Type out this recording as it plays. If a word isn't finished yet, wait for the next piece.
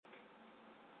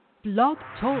Blog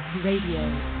Talk Radio.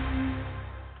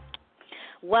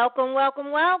 Welcome,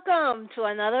 welcome, welcome to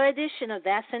another edition of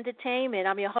That's Entertainment.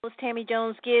 I'm your host, Tammy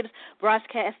Jones-Gibbs,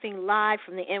 broadcasting live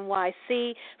from the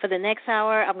NYC. For the next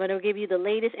hour, I'm going to give you the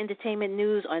latest entertainment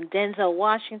news on Denzel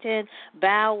Washington,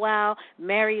 Bow Wow,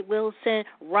 Mary Wilson,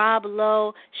 Rob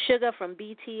Lowe, Sugar from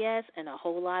BTS, and a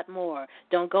whole lot more.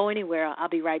 Don't go anywhere. I'll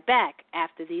be right back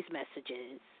after these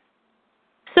messages.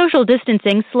 Social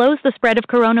distancing slows the spread of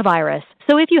coronavirus,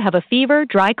 so if you have a fever,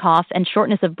 dry cough, and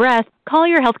shortness of breath, call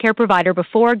your healthcare provider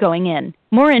before going in.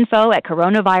 More info at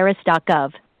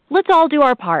coronavirus.gov. Let's all do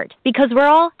our part, because we're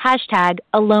all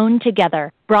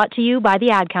 #AloneTogether, brought to you by the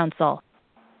Ad Council.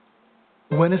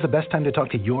 When is the best time to talk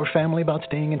to your family about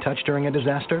staying in touch during a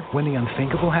disaster? When the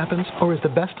unthinkable happens? Or is the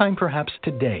best time perhaps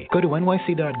today? Go to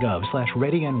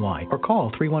nyc.gov/readyny or call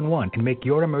 311 and make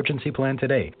your emergency plan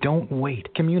today. Don't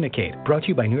wait. Communicate. Brought to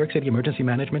you by New York City Emergency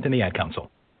Management and the Ad Council.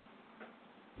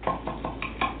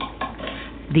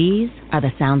 These are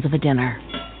the sounds of a dinner.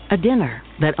 A dinner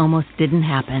that almost didn't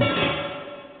happen.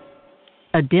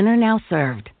 A dinner now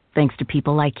served, thanks to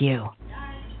people like you.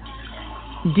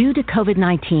 Due to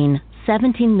COVID-19,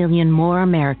 17 million more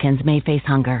Americans may face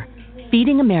hunger.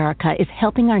 Feeding America is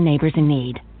helping our neighbors in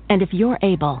need. And if you're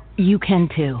able, you can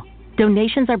too.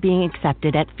 Donations are being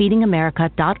accepted at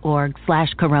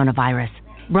feedingamerica.org/coronavirus.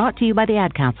 Brought to you by the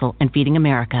Ad Council and Feeding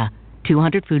America,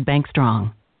 200 food banks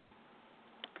strong.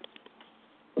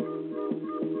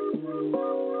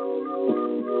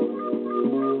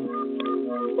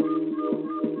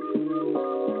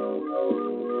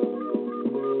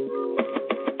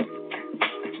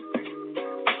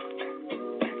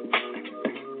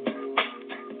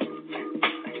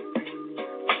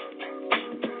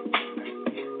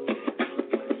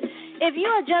 If you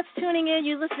are just tuning in,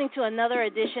 you're listening to another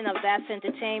edition of That's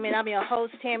Entertainment. I'm your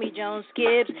host, Tammy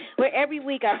Jones-Gibbs, where every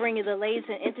week I bring you the latest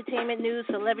in entertainment news,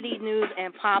 celebrity news,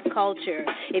 and pop culture.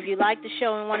 If you like the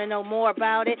show and want to know more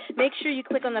about it, make sure you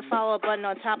click on the follow button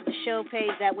on top of the show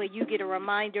page. That way you get a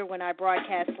reminder when I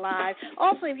broadcast live.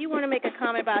 Also, if you want to make a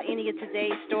comment about any of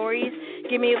today's stories,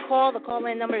 give me a call. The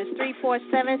call-in number is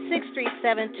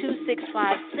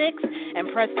 347-637-2656,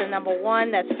 and press the number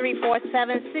 1. That's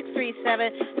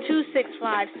 347-637-2656.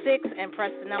 And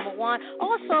press the number 1.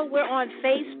 Also, we're on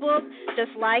Facebook.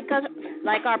 Just like us,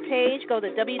 like our page. Go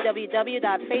to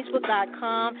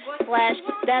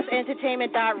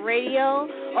www.facebook.com/that'sentertainment.radio.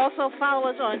 Also, follow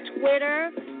us on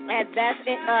Twitter at That's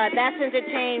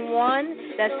Entertain1.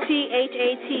 That's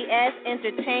THATS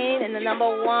Entertain and the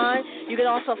number 1. You can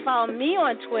also follow me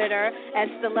on Twitter at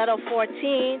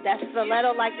Stiletto14. That's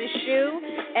Stiletto like the shoe,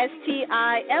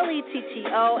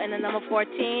 STILETTO and the number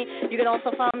 14. You can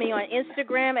also follow me on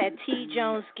Instagram at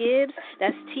TJonesGibbs.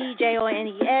 That's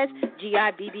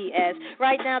TJONESGIBBS.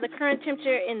 Right now, the current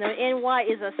temperature in the NY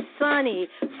is a sunny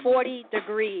 40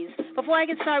 degrees. Before I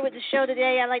get started with the show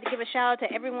today, I'd like to give a shout out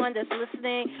to everyone that's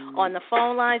listening on the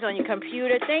phone lines, on your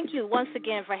computer. Thank you once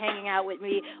again for hanging out with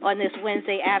me on this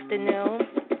Wednesday afternoon.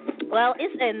 Well,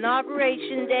 it's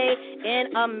Inauguration Day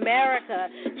in America.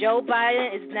 Joe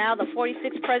Biden is now the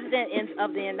 46th president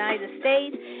of the United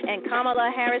States, and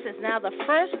Kamala Harris is now the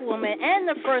first woman and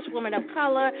the first woman of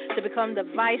color to become the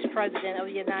vice president of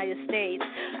the United States.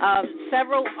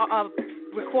 Several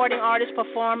recording artists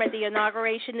perform at the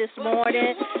inauguration this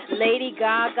morning. Lady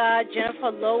Gaga,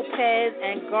 Jennifer Lopez,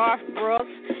 and Garth Brooks.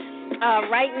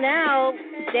 Right now,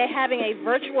 they're having a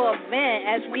virtual event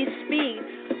as we speak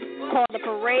called the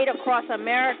Parade Across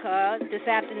America this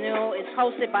afternoon. It's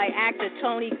hosted by actor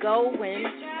Tony Goldwyn.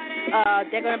 There are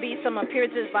going to be some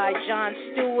appearances by Jon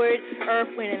Stewart,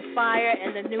 Earth, Wind and Fire,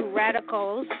 and the New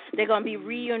Radicals. They're going to be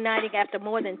reuniting after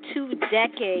more than 2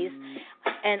 decades,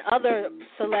 and other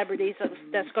celebrities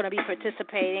that's going to be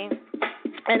participating.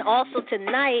 And also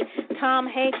tonight, Tom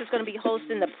Hanks is going to be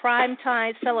hosting the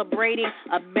Primetime Celebrating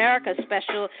America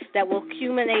special that will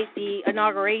culminate the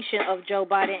inauguration of Joe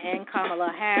Biden and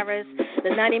Kamala Harris. The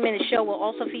 90-minute show will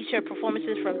also feature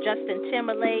performances from Justin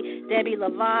Timberlake, Demi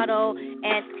Lovato,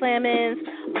 Ant Clemens,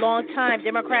 longtime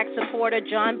Democrat supporter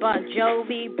John Bon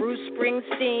Jovi, Bruce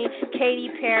Springsteen, Katy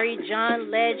Perry, John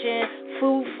Legend,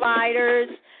 Foo Fighters,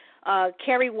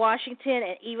 Kerry Washington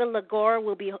and Eva Longoria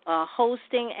will be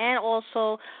hosting, and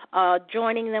also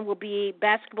joining them will be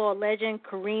basketball legend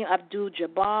Kareem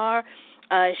Abdul-Jabbar,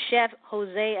 Chef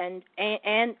Jose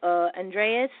and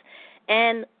Andreas,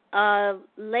 and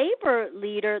labor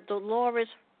leader Dolores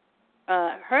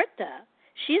Huerta.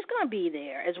 She's going to be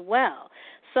there as well.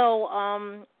 So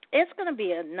it's going to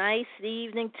be a nice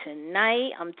evening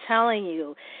tonight. I'm telling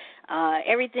you.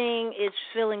 Everything is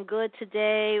feeling good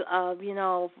today.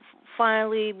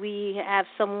 Finally we have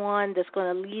someone that's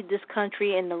going to lead this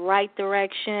country in the right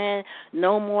direction.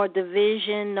 No more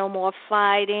division, no more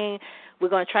fighting. We're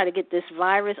going to try to get this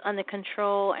virus under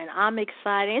control, and I'm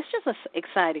excited. It's just an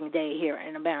exciting day here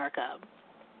in America.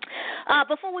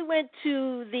 Before we went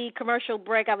to the commercial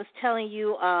break, I was telling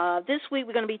you this week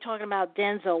we're going to be talking about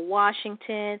Denzel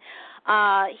Washington.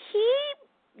 He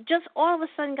just all of a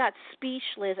sudden got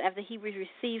speechless after he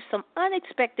received some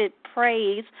unexpected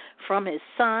praise from his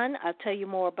son. I'll tell you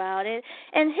more about it.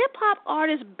 And hip-hop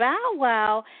artist Bow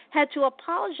Wow had to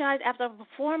apologize after a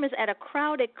performance at a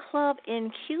crowded club in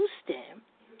Houston.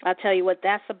 I'll tell you what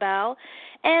that's about.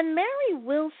 And Mary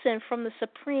Wilson from the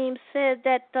Supremes said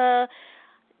that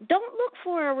don't look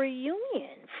for a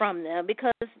reunion from them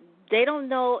because they don't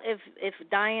know if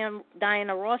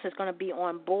Diana Ross is going to be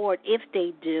on board if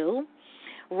they do.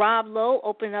 Rob Lowe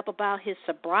opened up about his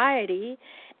sobriety,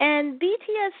 and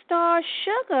BTS star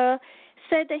Suga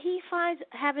said that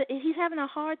he's having a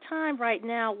hard time right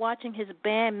now watching his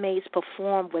bandmates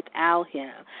perform without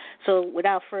him. So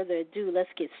without further ado, let's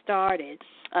get started.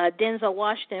 Denzel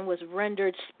Washington was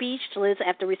rendered speechless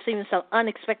after receiving some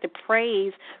unexpected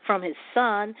praise from his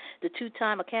son. The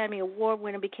two-time Academy Award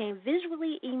winner became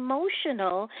visually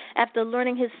emotional after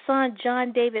learning his son,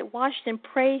 John David Washington,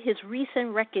 praised his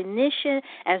recent recognition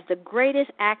as the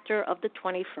greatest actor of the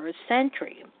 21st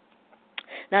century.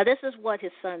 Now, this is what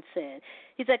his son said.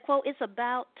 He said, quote, "It's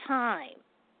about time,"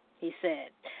 he said.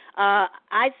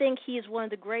 "I think he is one of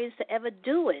the greatest to ever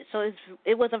do it. So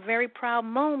it was a very proud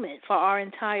moment for our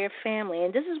entire family."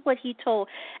 And this is what he told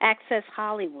Access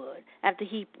Hollywood after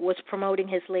he was promoting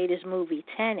his latest movie,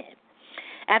 Tenet.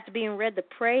 After being read the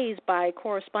praise by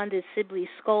correspondent Sibley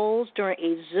Scholes during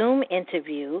a Zoom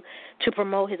interview to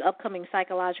promote his upcoming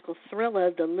psychological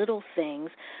thriller, The Little Things,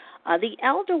 the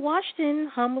elder Washington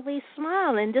humbly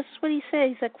smiled, and this is what he said.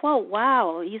 He said, quote,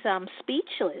 "Wow," he said, "I'm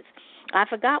speechless. I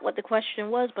forgot what the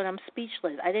question was, but I'm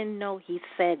speechless. I didn't know he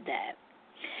said that."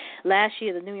 Last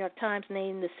year, the New York Times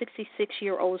named the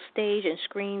 66-year-old stage and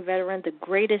screen veteran the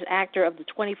greatest actor of the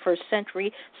 21st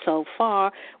century so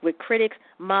far, with critics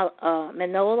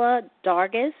Manohla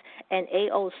Dargis and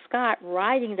A.O. Scott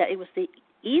writing that it was the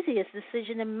easiest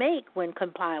decision to make when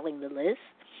compiling the list.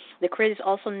 The critics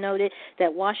also noted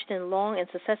that Washington's long and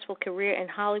successful career in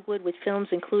Hollywood with films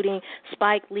including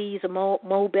Spike Lee's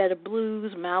Mo Better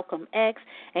Blues, Malcolm X,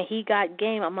 and He Got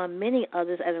Game, among many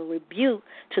others, as a rebuke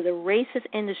to the racist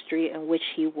industry in which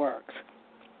he works.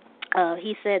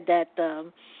 He said that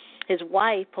his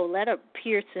wife, Pauletta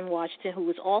Pearson Washington, who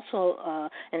was also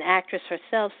an actress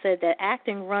herself, said that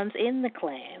acting runs in the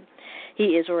clan.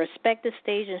 He is a respected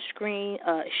stage and screen.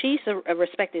 She's a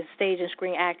respected stage and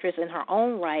screen actress in her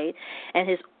own right, and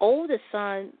his oldest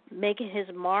son making his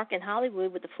mark in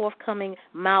Hollywood with the forthcoming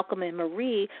Malcolm and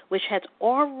Marie, which has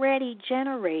already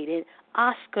generated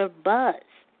Oscar buzz.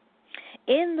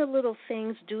 In The Little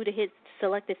Things, due to hit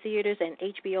selected theaters and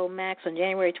HBO Max on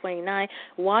January 29,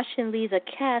 Washington leads a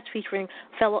cast featuring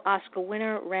fellow Oscar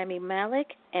winner Rami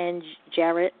Malek and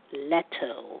Jared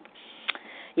Leto.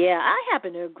 Yeah, I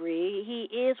happen to agree. He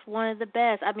is one of the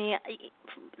best. I mean,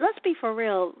 let's be for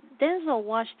real. Denzel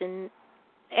Washington,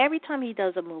 every time he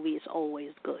does a movie, it's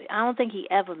always good. I don't think he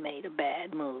ever made a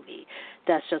bad movie.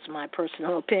 That's just my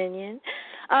personal opinion.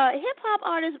 Hip-hop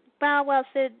artist Bow Wow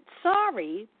said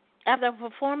sorry after a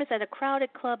performance at a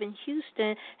crowded club in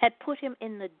Houston had put him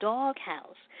in the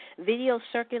doghouse. Video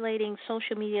circulating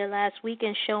social media last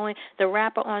weekend showing the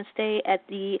rapper on stage at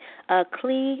the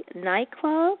Clee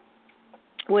nightclub,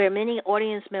 where many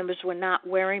audience members were not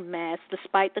wearing masks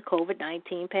despite the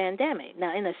COVID-19 pandemic.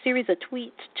 Now, in a series of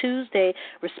tweets Tuesday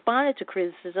responded to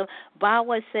criticism, Bow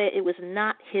Wow said it was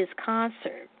not his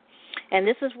concert. And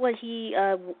this is what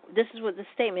the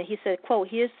statement, he said, quote,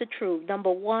 "Here's the truth.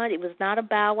 Number one, it was not a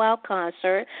Bow Wow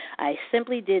concert. I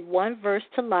simply did one verse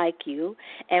to Like You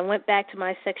and went back to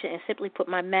my section and simply put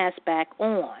my mask back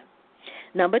on.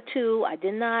 Number two, I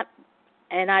did not,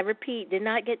 and I repeat, did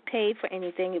not get paid for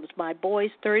anything. It was my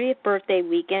boy's 30th birthday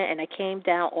weekend, and I came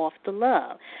down off the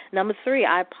love. Number three,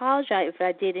 I apologize if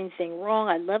I did anything wrong.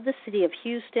 I love the city of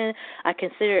Houston. I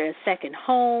consider it a second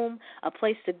home, a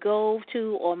place to go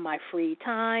to on my free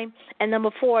time. And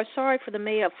number four, sorry for the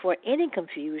mayor for any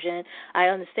confusion. I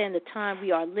understand the time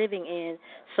we are living in,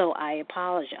 so I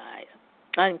apologize."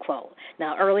 Unquote.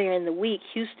 Now, earlier in the week,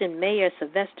 Houston Mayor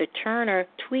Sylvester Turner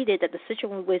tweeted that the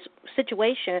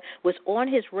situation was on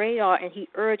his radar, and he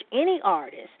urged any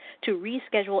artist to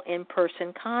reschedule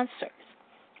in-person concerts.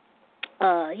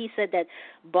 He said that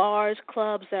bars,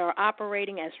 clubs that are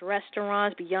operating as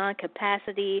restaurants beyond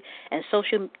capacity and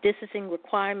social distancing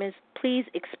requirements, please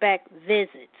expect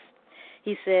visits.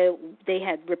 He said they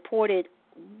had reported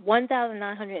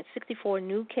 1,964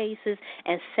 new cases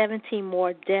and 17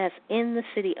 more deaths in the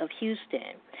city of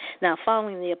Houston. Now,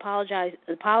 following the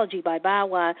apology by Bow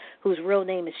Wow, whose real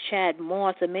name is Chad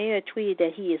Moss, the mayor tweeted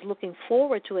that he is looking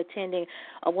forward to attending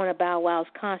one of Bow Wow's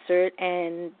concert,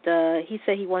 and he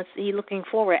said he's looking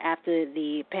forward after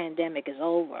the pandemic is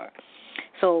over.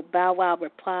 So Bow Wow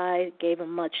replied, gave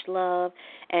him much love,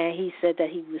 and he said that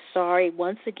he was sorry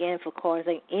once again for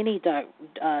causing any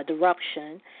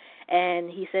disruption. And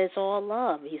he said it's all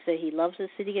love. He said he loves the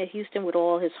city of Houston with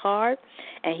all his heart.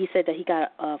 And he said that he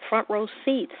got front row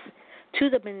seats to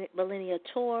the Millennium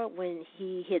Tour when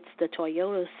he hits the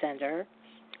Toyota Center.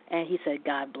 And he said,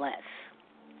 God bless.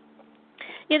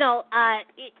 You know,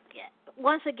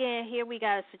 once again, here we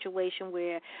got a situation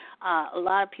where a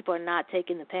lot of people are not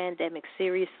taking the pandemic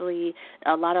seriously.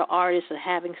 A lot of artists are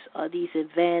having these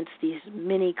events, these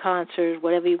mini concerts,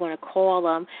 whatever you want to call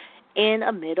them, in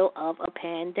the middle of a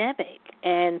pandemic,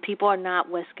 and people are not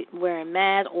wearing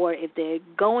masks, or if they're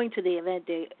going to the event,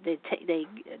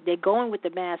 they're going with the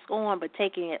mask on but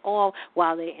taking it off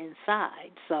while they're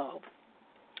inside. So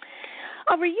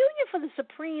a reunion for the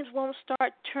Supremes won't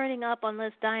start turning up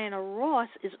unless Diana Ross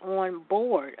is on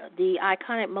board. The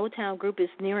iconic Motown group is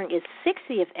nearing its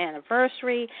 60th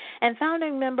anniversary, and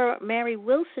founding member Mary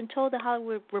Wilson told The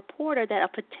Hollywood Reporter that a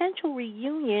potential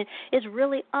reunion is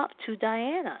really up to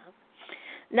Diana.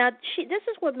 Now, this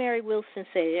is what Mary Wilson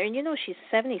said, and you know she's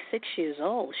 76 years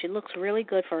old. She looks really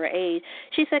good for her age.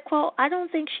 She said, quote, I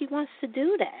don't think she wants to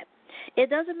do that. It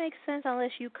doesn't make sense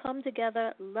unless you come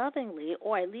together lovingly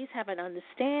or at least have an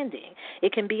understanding.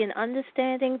 It can be an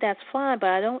understanding, that's fine,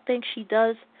 but I don't think she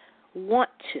does want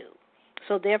to.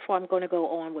 So therefore, I'm going to go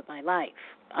on with my life,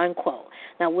 unquote.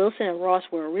 Now, Wilson and Ross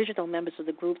were original members of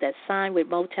the group that signed with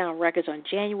Motown Records on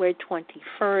January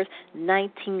 21st,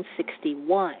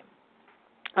 1961.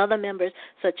 Other members,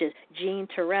 such as Jean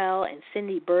Terrell and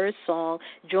Cindy Birdsong,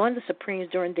 joined the Supremes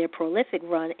during their prolific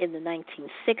run in the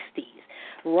 1960s.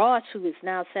 Ross, who is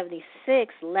now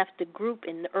 76, left the group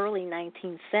in the early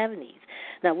 1970s.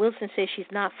 Now, Wilson says she's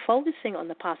not focusing on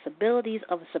the possibilities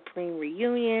of a Supreme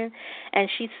reunion, and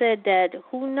she said that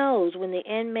who knows when the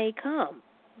end may come.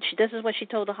 This is what she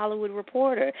told The Hollywood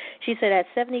Reporter. She said, at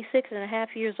 76 and a half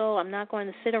years old, I'm not going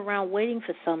to sit around waiting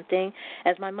for something.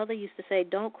 As my mother used to say,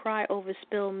 don't cry over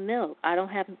spilled milk. I don't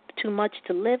have too much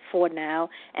to live for now,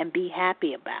 and be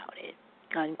happy about it,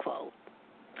 unquote.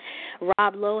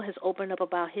 Rob Lowe has opened up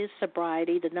about his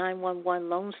sobriety. The 911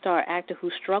 Lone Star actor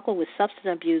who struggled with substance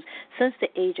abuse since the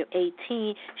age of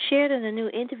 18 shared in a new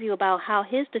interview about how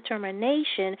his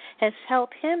determination has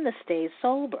helped him to stay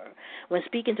sober. When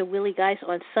speaking to Willie Geist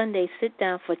on Sunday's Sit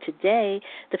Down for Today,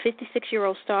 the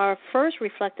 56-year-old star first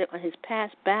reflected on his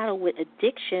past battle with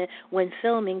addiction when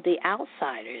filming The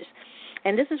Outsiders.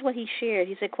 And this is what he shared.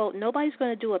 He said, quote, nobody's going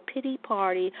to do a pity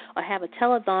party or have a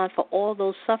telethon for all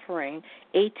those suffering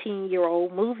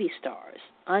 18-year-old movie stars,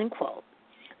 unquote.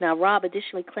 Now, Rob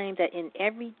additionally claimed that in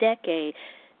every decade,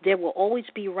 there will always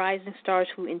be rising stars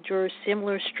who endure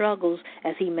similar struggles,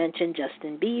 as he mentioned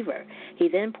Justin Bieber. He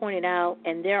then pointed out,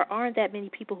 and there aren't that many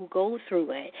people who go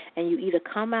through it, and you either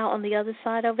come out on the other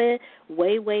side of it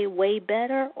way, way, way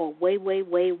better or way, way,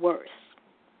 way worse,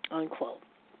 unquote.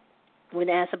 When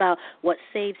asked about what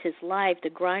saved his life, the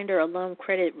Grinder alum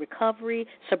credited recovery,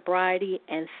 sobriety,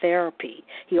 and therapy.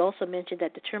 He also mentioned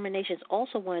that determination is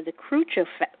also one of the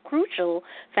crucial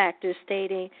factors,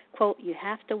 stating, quote, you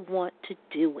have to want to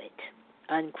do it,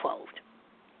 unquote.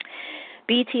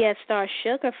 BTS star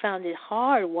Sugar found it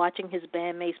hard watching his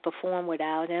bandmates perform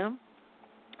without him.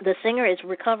 The singer is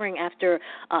recovering after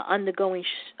undergoing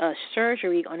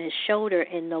surgery on his shoulder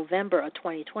in November of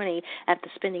 2020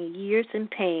 after spending years in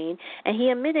pain, and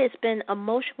he admitted it's been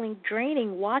emotionally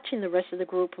draining watching the rest of the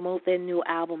group promote their new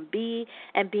album B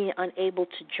and being unable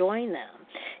to join them.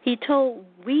 He told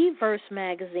Reverse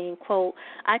magazine, quote,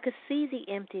 I could see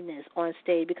the emptiness on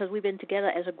stage because we've been together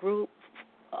as a group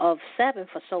of 7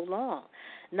 for so long.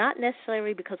 Not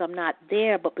necessarily because I'm not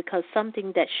there, but because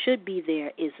something that should be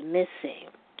there is missing,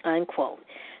 unquote.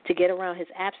 To get around his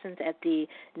absence at the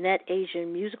Net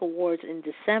Asian Music Awards in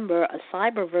December, a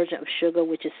cyber version of Sugar,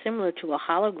 which is similar to a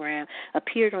hologram,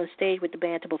 appeared on stage with the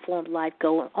band to perform Life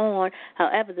Going On.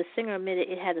 However, the singer admitted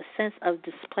it had a sense of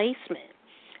displacement.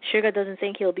 Sugar doesn't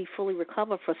think he'll be fully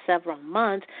recovered for several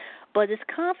months, but is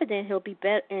confident he'll be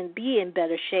in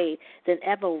better shape than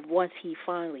ever once he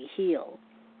finally healed.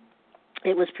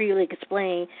 It was previously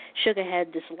explained Sugar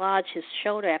had dislodged his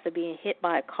shoulder after being hit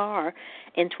by a car.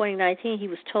 In 2019, he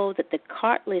was told that the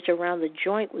cartilage around the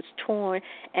joint was torn,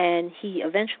 and he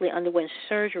eventually underwent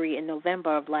surgery in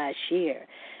November of last year.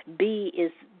 B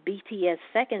is BTS'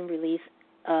 second release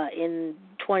in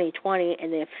 2020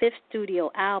 and their fifth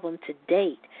studio album to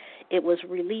date. It was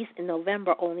released in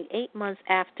November, only 8 months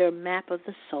after Map of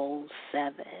the Soul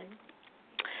 7.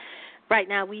 Right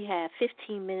now we have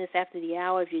 15 minutes after the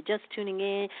hour. If you're just tuning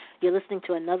in, you're listening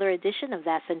to another edition of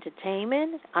That's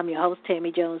Entertainment. I'm your host,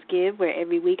 Tammy Jones-Gibb, where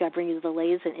every week I bring you the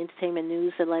latest in entertainment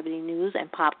news, celebrity news,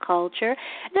 and pop culture.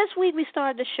 This week we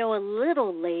started the show a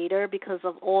little later because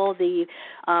of all the,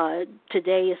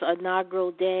 today is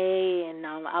inaugural day, and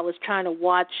I was trying to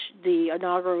watch the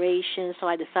inauguration, so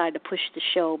I decided to push the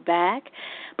show back.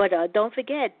 But don't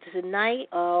forget, tonight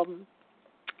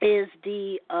is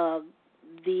the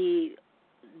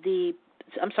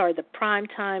Prime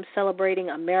Time Celebrating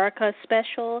America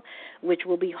special, which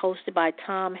will be hosted by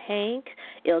Tom Hanks.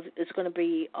 It's going to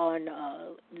be on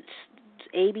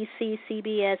ABC,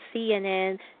 CBS,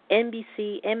 CNN,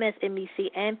 NBC, MSNBC,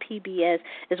 and PBS,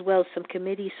 as well as some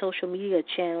committee social media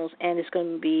channels, and it's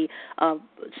going to be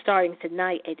starting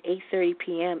tonight at 8:30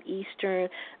 p.m. Eastern.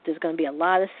 There's going to be a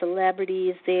lot of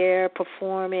celebrities there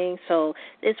performing, so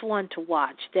it's one to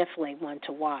watch, definitely one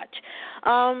to watch.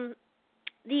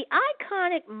 The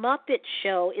iconic Muppet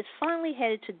Show is finally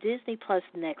headed to Disney Plus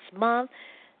next month.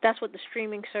 That's what the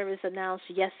streaming service announced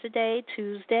yesterday,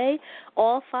 Tuesday.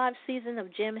 All 5 seasons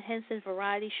of Jim Henson's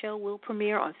variety show will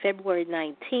premiere on February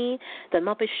 19. The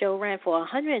Muppet Show ran for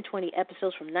 120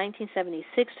 episodes from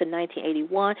 1976 to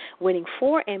 1981, winning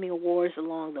 4 Emmy Awards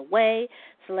along the way.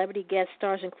 Celebrity guest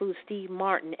stars include Steve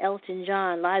Martin, Elton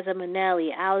John, Liza Minnelli,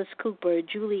 Alice Cooper,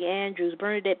 Julie Andrews,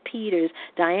 Bernadette Peters,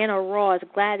 Diana Ross,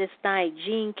 Gladys Knight,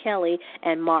 Gene Kelly,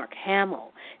 and Mark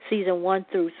Hamill. Season 1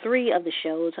 through 3 of the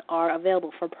shows are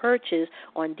available for purchase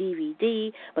on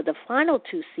DVD, but the final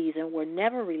 2 seasons were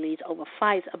never released over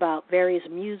fights about various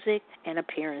music and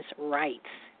appearance rights.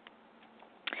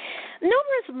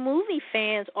 Numerous movie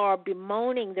fans are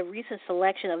bemoaning the recent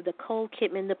selection of Nicole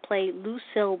Kidman to play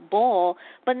Lucille Ball,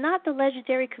 but not the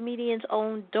legendary comedian's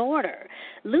own daughter.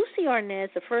 Lucy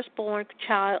Arnaz, the firstborn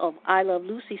child of I Love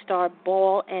Lucy star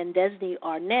Ball and Desi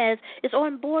Arnaz, is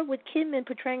on board with Kidman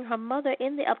portraying her mother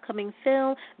in the upcoming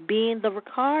film Being the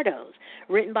Ricardos.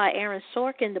 Written by Aaron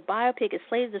Sorkin, the biopic is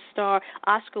slated to star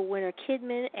Oscar winner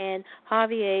Kidman and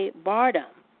Javier Bardem.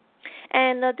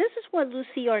 And this is what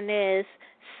Lucy Arnaz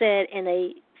said in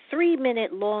a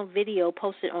 3-minute long video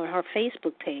posted on her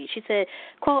Facebook page. She said,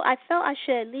 quote, I felt I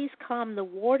should at least calm the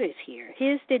waters here.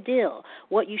 Here's the deal.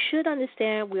 What you should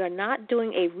understand, we are not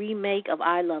doing a remake of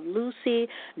I Love Lucy.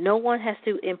 No one has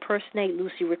to impersonate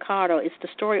Lucy Ricardo. It's the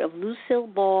story of Lucille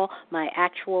Ball, my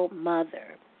actual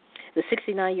mother. The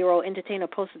 69-year-old entertainer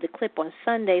posted the clip on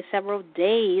Sunday, several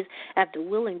days after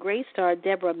Will and Grace star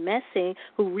Deborah Messing,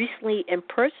 who recently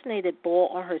impersonated Ball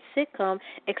on her sitcom,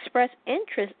 expressed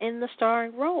interest in the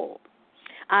starring role.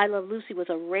 I Love Lucy was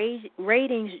a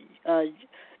ratings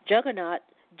juggernaut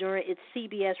during its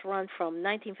CBS run from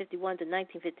 1951 to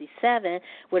 1957,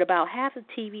 with about half of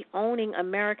TV owning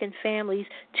American families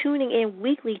tuning in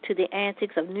weekly to the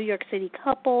antics of New York City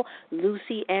couple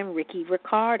Lucy and Ricky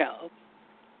Ricardo.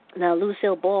 Now,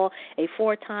 Lucille Ball, a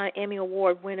 4-time Emmy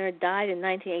Award winner, died in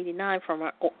 1989 from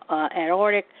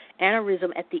aortic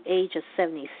aneurysm at the age of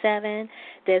 77.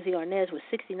 Desi Arnaz was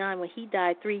 69 when he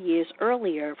died 3 years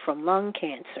earlier from lung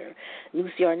cancer.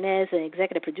 Lucy Arnaz, an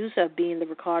executive producer of Being the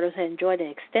Ricardos, had enjoyed an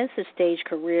extensive stage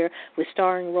career with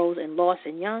starring roles in Lost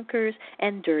in Yonkers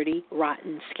and Dirty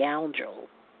Rotten Scoundrel.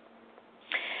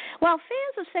 While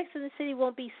fans of Sex and the City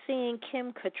won't be seeing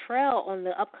Kim Cattrall on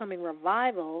the upcoming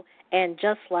revival, and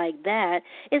Just Like That,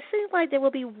 it seems like there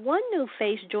will be one new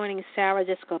face joining Sarah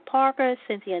Jessica Parker,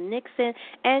 Cynthia Nixon,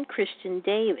 and Christian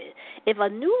David. If a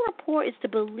new report is to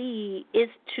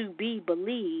be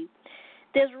believed,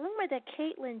 there's rumor that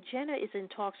Caitlyn Jenner is in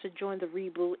talks to join the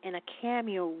reboot in a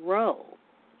cameo role.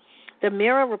 The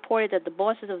Mirror reported that the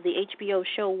bosses of the HBO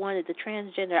show wanted the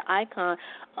transgender icon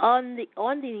on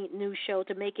the new show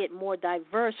to make it more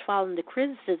diverse, following the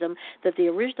criticism that the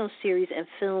original series and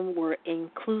film were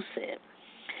inclusive.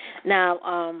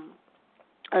 Now,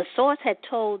 a source had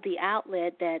told the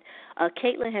outlet that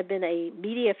Caitlyn had been a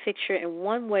media fixture in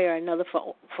one way or another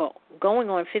for going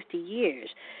on 50 years.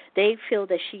 They feel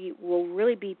that she will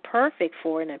really be perfect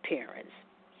for an appearance.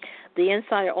 The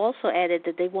insider also added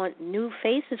that they want new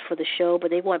faces for the show, but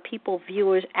they want people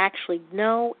viewers actually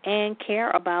know and care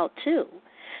about, too.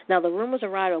 Now, the rumors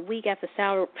arrived a week after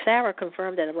Sarah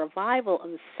confirmed that a revival of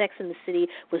Sex and the City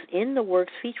was in the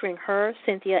works, featuring her,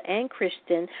 Cynthia, and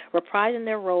Kristen reprising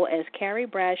their role as Carrie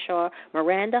Bradshaw,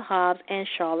 Miranda Hobbs, and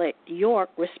Charlotte York,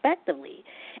 respectively.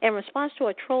 In response to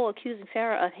a troll accusing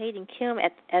Sarah of hating Kim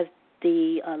as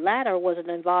the latter wasn't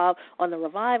involved on the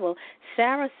revival,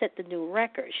 Sarah set the new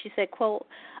record. She said, quote,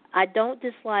 "I don't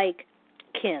dislike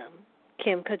Kim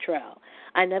Cattrall.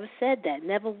 I never said that,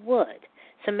 never would.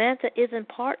 Samantha isn't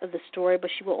part of the story,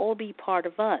 but she will always be a part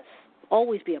of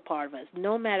us,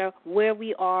 no matter where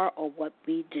we are or what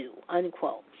we do,"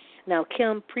 unquote. Now,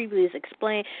 Kim previously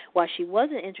explained why she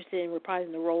wasn't interested in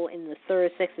reprising the role in the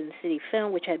third Sex and the City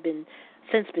film, which had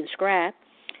since been scrapped.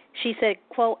 She said,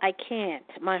 quote, "I can't.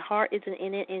 My heart isn't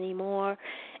in it anymore,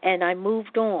 and I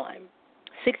moved on.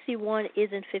 61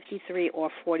 isn't 53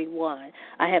 or 41.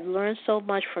 I have learned so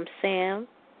much from Sam."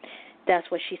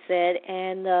 That's what she said.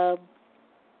 And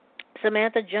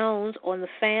Samantha Jones, on the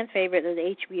fan favorite of the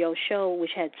HBO show,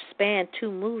 which had spanned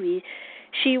 2 movies,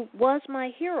 "She was my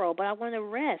hero, but I want to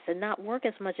rest and not work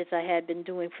as much as I had been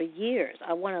doing for years.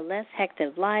 I want a less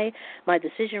hectic life. My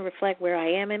decisions reflect where I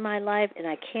am in my life, and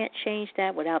I can't change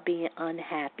that without being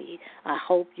unhappy. I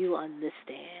hope you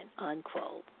understand,"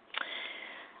 unquote.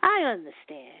 I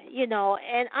understand,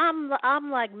 and I'm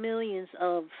like millions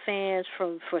of fans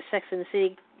for Sex and the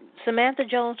City. Samantha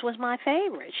Jones was my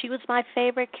favorite. She was my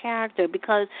favorite character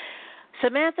because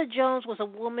Samantha Jones was a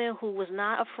woman who was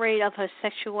not afraid of her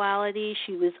sexuality.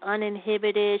 She was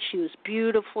uninhibited. She was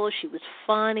beautiful. She was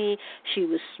funny. She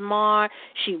was smart.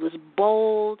 She was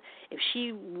bold. If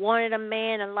she wanted a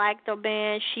man and liked a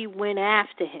man, she went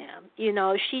after him.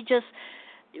 She just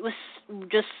was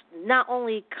just not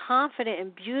only confident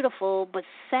and beautiful, but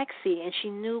sexy, and she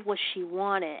knew what she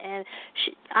wanted. And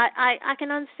I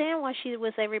can understand why she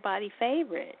was everybody's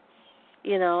favorite.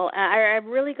 I'm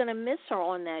really going to miss her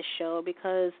on that show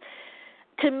because,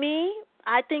 to me,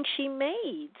 I think she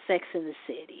made Sex in the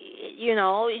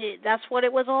City. That's what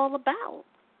it was all about.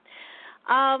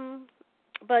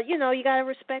 But, you got to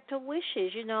respect her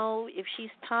wishes. If she's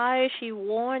tired, she's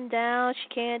worn down, she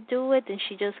can't do it, then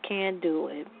she just can't do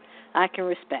it. I can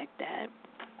respect that.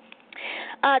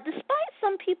 Despite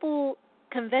some people's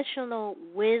conventional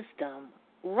wisdom,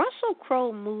 Russell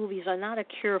Crowe movies are not a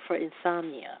cure for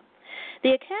insomnia.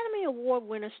 The Academy Award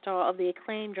winner star of the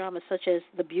acclaimed dramas such as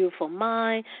The Beautiful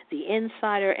Mind, The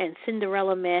Insider, and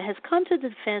Cinderella Man has come to the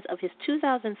defense of his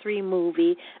 2003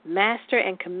 movie, Master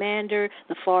and Commander,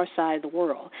 The Far Side of the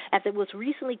World, after it was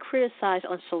recently criticized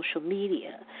on social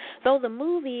media. Though the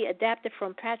movie, adapted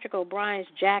from Patrick O'Brien's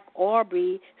Jack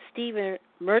Aubrey, Stephen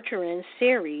Merchant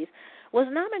series, was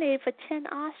nominated for 10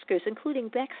 Oscars, including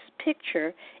Best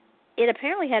Picture, it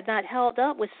apparently had not held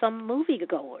up with some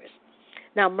moviegoers.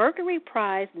 Now, Mercury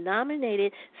Prize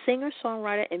nominated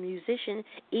singer-songwriter and musician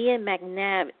Ian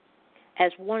McNabb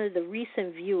as one of the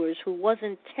recent viewers who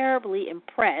wasn't terribly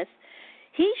impressed.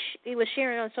 He was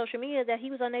sharing on social media that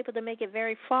he was unable to make it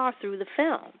very far through the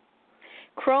film.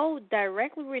 Crowe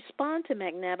directly responded to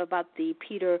McNabb about the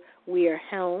Peter Weir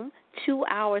Helm 2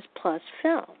 hours plus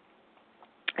film.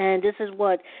 And this is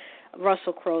what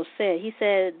Russell Crowe said. He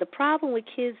said, "The problem with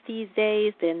kids these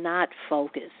days, they're not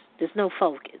focused. There's no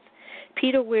focus.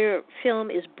 Peter Weir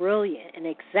film is brilliant, an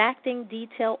exacting,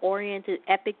 detail-oriented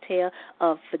epic tale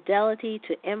of fidelity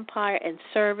to empire and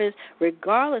service,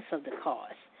 regardless of the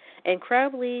cost.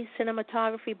 Incredibly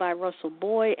cinematography by Russell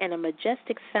Boyd and a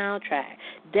majestic soundtrack.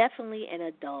 Definitely an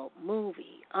adult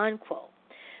movie," unquote.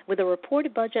 With a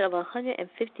reported budget of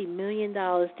 $150 million,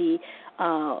 the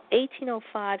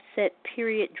 1805 set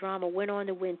period drama went on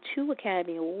to win 2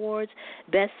 Academy Awards,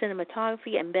 Best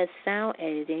Cinematography and Best Sound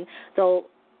Editing, though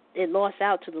it lost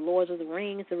out to The Lord of the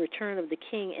Rings, The Return of the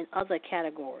King, and other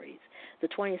categories. The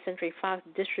 20th Century Fox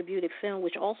distributed film,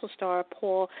 which also starred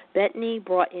Paul Bettany,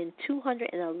 brought in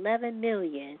 $211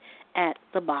 million at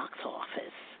the box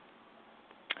office.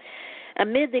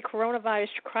 Amid the coronavirus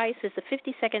crisis, the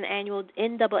 52nd annual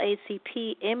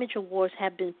NAACP Image Awards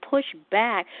have been pushed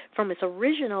back from its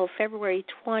original February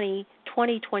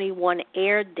 2021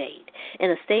 air date.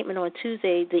 In a statement on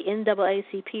Tuesday, the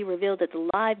NAACP revealed that the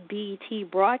live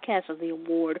BET broadcast of the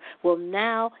award will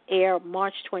now air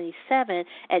March 27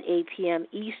 at 8 p.m.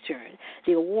 Eastern.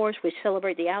 The awards, which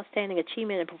celebrate the outstanding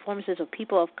achievement and performances of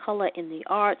people of color in the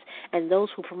arts and those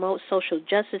who promote social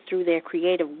justice through their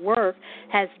creative work,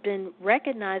 has been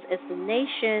recognized as the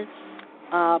nation's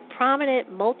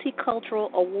prominent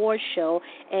multicultural award show,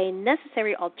 a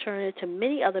necessary alternative to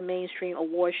many other mainstream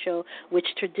award shows which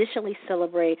traditionally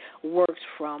celebrate works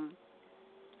from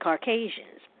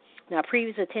Caucasians. Now,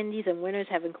 previous attendees and winners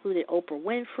have included Oprah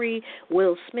Winfrey,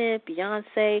 Will Smith,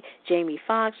 Beyonce, Jamie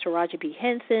Foxx, Taraji P.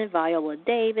 Henson, Viola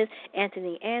Davis,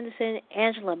 Anthony Anderson,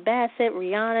 Angela Bassett,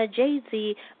 Rihanna,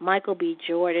 Jay-Z, Michael B.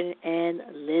 Jordan, and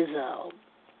Lizzo.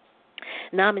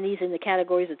 Nominees in the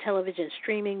categories of television,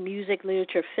 streaming, music,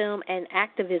 literature, film, and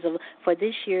activism for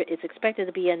this year is expected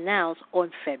to be announced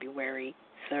on February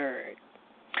 3rd.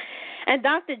 And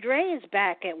Dr. Dre is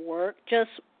back at work just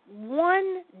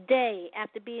one day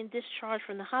after being discharged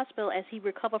from the hospital as he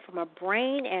recovered from a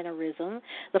brain aneurysm.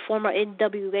 The former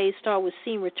NWA star was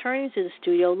seen returning to the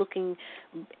studio looking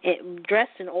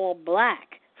dressed in all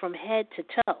black from head to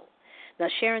toe. Now,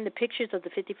 sharing the pictures of the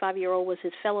 55-year-old was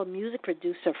his fellow music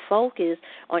producer, Focus,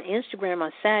 on Instagram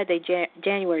on Saturday,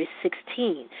 January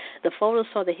 16. The photo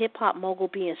saw the hip-hop mogul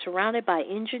being surrounded by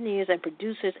engineers and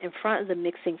producers in front of the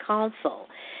mixing console.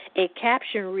 A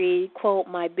caption read, quote,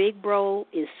 "My big bro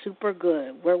is super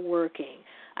good. We're working.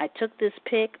 I took this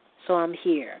pic, so I'm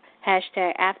here.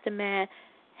 Hashtag Aftermath,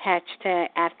 hashtag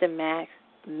Aftermath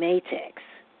Matex."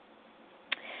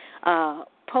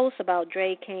 Posts about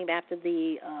Dre came after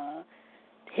the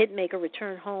hitmaker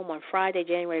returned home on Friday,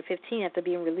 January 15, after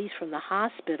being released from the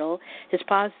hospital. His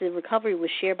positive recovery was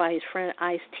shared by his friend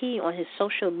Ice-T on his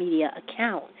social media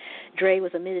account. Dre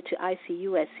was admitted to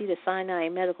ICU at Cedars-Sinai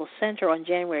Medical Center on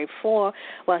January 4.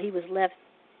 While he was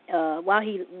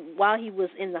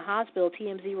in the hospital,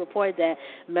 TMZ reported that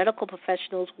medical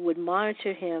professionals would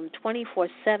monitor him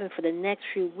 24/7 for the next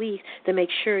few weeks to make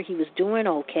sure he was doing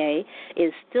okay. It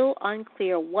is still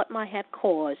unclear what might have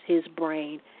caused his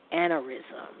brain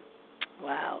aneurysm.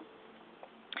 Wow.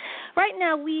 Right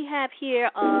now we have here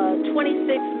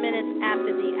 26 minutes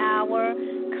after the hour.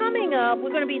 Coming up,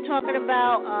 we're going to be talking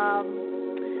about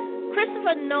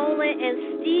Christopher Nolan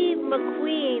and Steve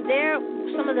McQueen. They're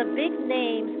some of the big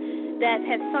names that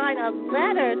had signed a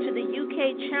letter to the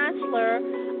UK Chancellor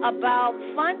about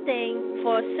funding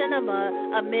for cinema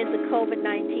amid the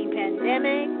COVID-19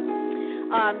 pandemic.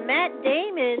 Matt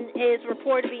Damon is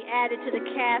reported to be added to the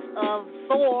cast of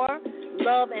Thor,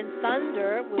 Love and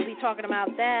Thunder. We'll be talking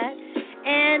about that.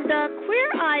 And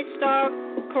Queer Eye star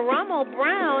Karamo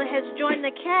Brown has joined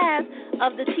the cast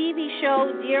of the TV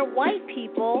show Dear White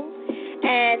People.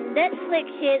 And Netflix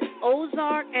hit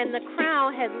Ozark and The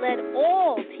Crown has led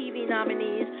all TV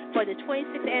nominees for the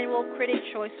 26th Annual Critics'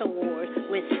 Choice Awards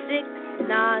with 6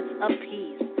 nods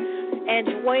apiece. And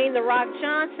Dwayne "The Rock"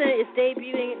 Johnson is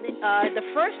debuting the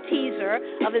first teaser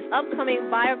of his upcoming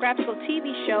biographical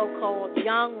TV show called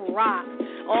Young Rock.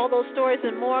 All those stories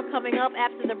and more coming up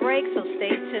after the break, so stay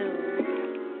tuned.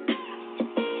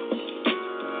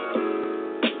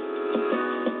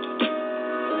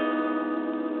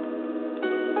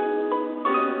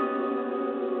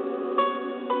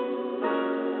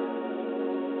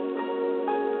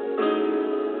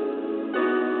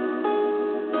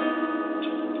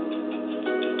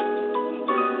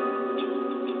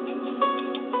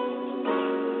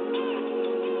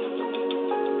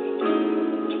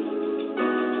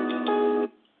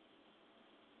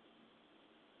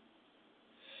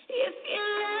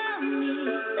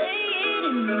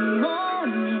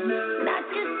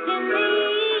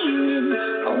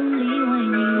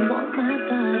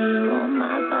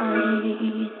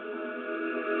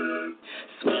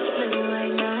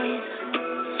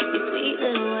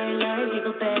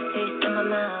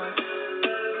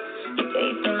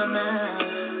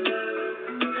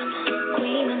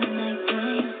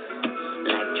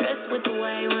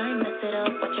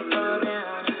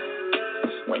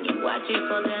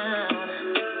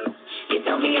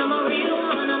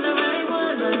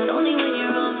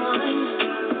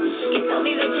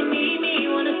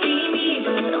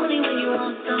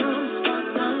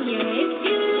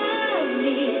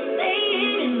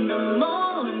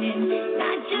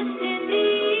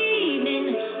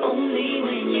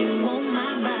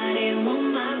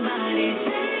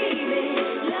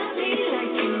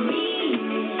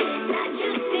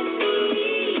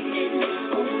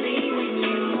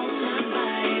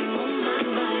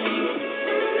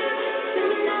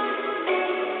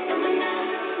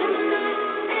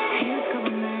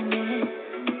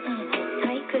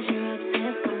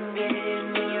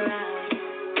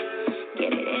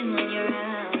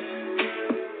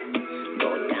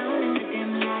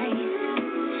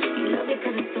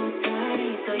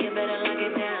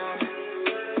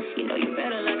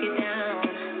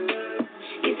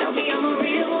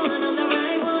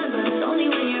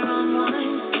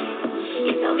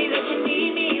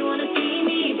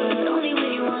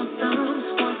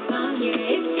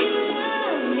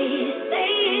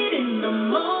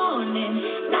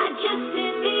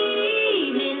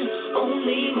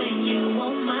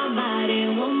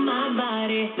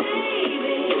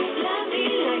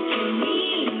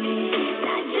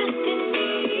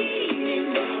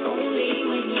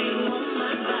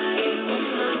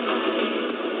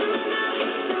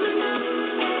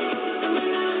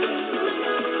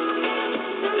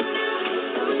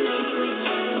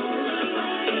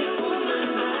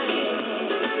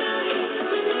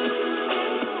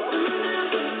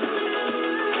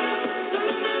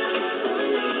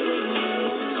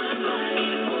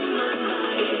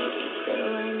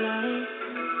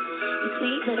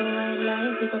 white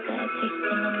light, we got that taste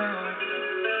in my mouth.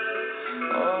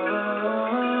 Oh,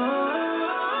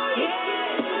 yeah.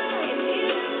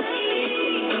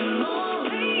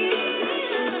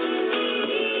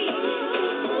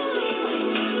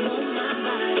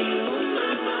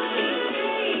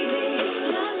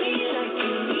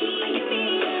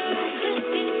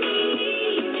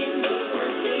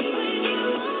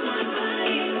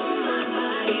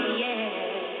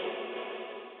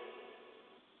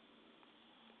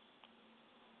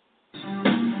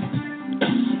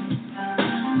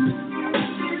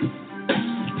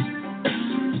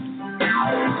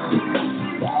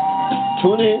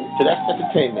 Tune in to That's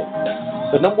Entertainment,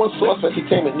 the number one source for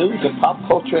entertainment news and pop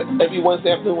culture every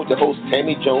Wednesday afternoon with the host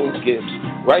Tammy Jones Gibbs,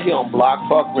 right here on Blog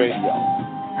Talk Radio.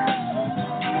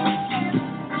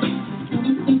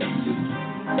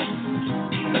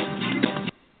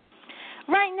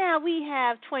 Right now, we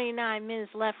have 29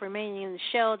 minutes left remaining in the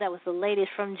show. That was the latest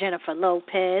from Jennifer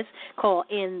Lopez called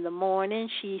In the Morning.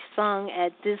 She sung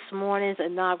at this morning's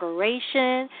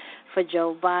inauguration for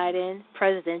Joe Biden,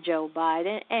 President Joe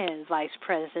Biden, and Vice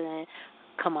President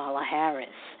Kamala Harris.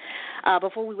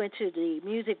 Before we went to the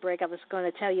music break, I was going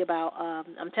to tell you about,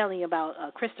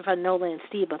 Christopher Nolan and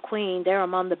Steve McQueen. They're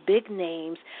among the big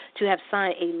names to have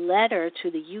signed a letter to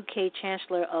the UK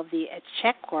Chancellor of the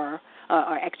Exchequer,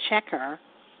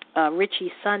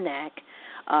 Richie Sunak,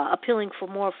 appealing for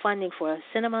more funding for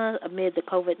cinema amid the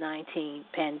COVID-19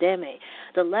 pandemic.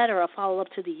 The letter, a follow-up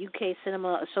to the UK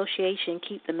Cinema Association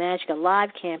Keep the Magic Alive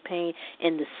campaign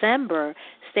in December,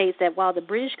 states that while the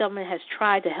British government has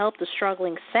tried to help the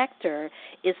struggling sector,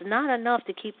 it's not enough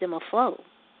to keep them afloat.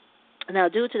 Now,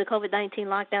 due to the COVID-19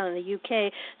 lockdown in the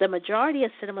UK, the majority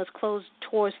of cinemas closed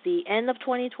towards the end of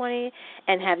 2020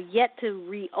 and have yet to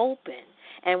reopen.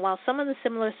 And while some of the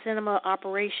similar cinema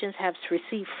operations have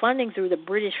received funding through the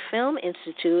British Film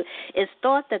Institute, it's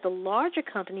thought that the larger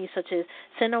companies such as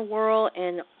Cineworld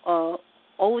and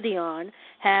Odeon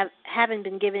haven't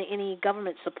been given any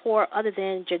government support other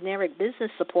than generic business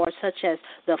support such as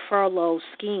the furlough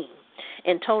scheme.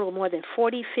 In total, more than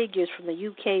 40 figures from the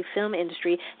UK film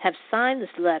industry have signed this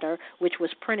letter, which was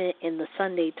printed in the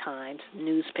Sunday Times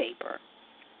newspaper.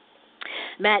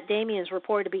 Matt Damon is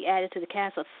reported to be added to the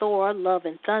cast of Thor, Love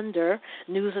and Thunder.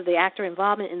 News of the actor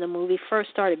involvement in the movie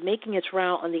first started making its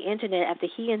round on the internet after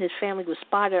he and his family were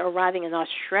spotted arriving in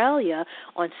Australia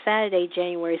on Saturday,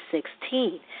 January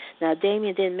 16. Now,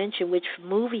 Damon didn't mention which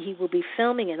movie he will be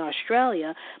filming in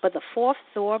Australia, but the fourth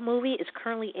Thor movie is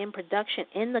currently in production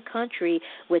in the country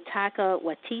with Taika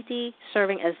Waititi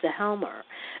serving as the helmer.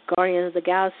 Guardians of the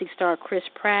Galaxy star Chris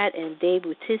Pratt and Dave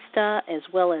Bautista, as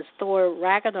well as Thor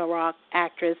Ragnarok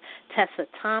actress Tessa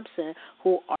Thompson,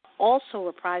 who are also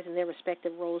reprising their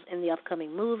respective roles in the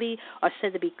upcoming movie, are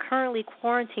said to be currently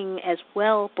quarantining as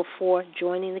well before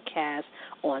joining the cast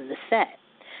on the set.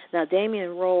 Now,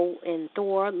 Damien's role in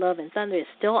Thor, Love and Thunder is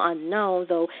still unknown,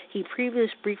 though he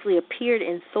previously briefly appeared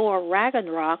in Thor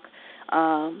Ragnarok.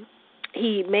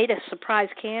 He made a surprise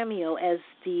cameo as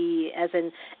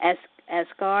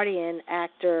Asgardian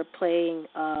actor playing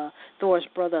Thor's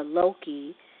brother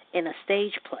Loki in a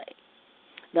stage play.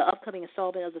 The upcoming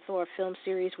installment of the Thor film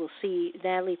series will see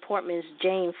Natalie Portman's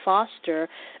Jane Foster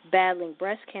battling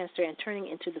breast cancer and turning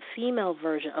into the female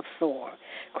version of Thor.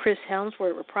 Chris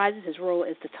Hemsworth reprises his role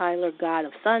as the Tyler God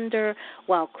of Thunder,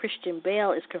 while Christian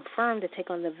Bale is confirmed to take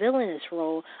on the villainous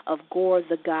role of Gore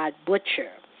the God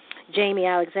Butcher. Jamie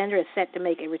Alexander is set to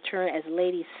make a return as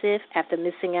Lady Sif after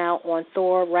missing out on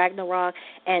Thor Ragnarok,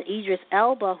 and Idris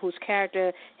Elba, whose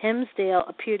character Hemsdale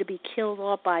appeared to be killed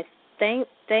off by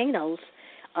Thanos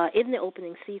in the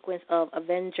opening sequence of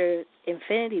Avengers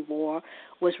Infinity War,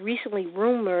 was recently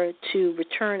rumored to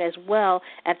return as well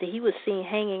after he was seen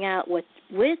hanging out with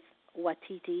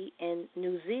Waititi in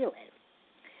New Zealand.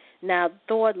 Now,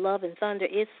 Thor, Love and Thunder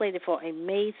is slated for a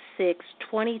May 6,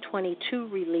 2022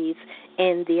 release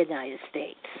in the United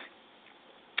States.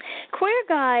 Queer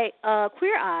Eye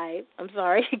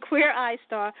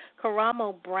star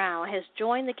Karamo Brown has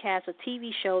joined the cast of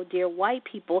TV show Dear White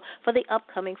People for the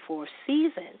upcoming fourth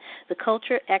season. The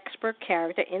culture expert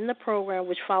character in the program,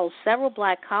 which follows several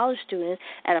black college students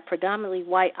at a predominantly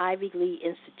white Ivy League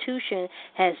institution,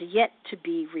 has yet to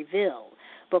be revealed.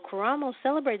 But Karamo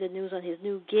celebrated the news on his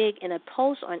new gig in a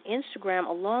post on Instagram,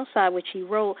 alongside which he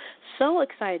wrote, "So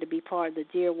excited to be part of the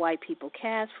Dear White People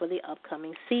cast for the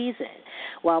upcoming season."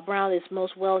 While Brown is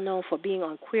most well known for being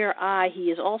on Queer Eye,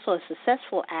 he is also a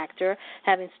successful actor,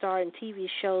 having starred in TV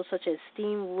shows such as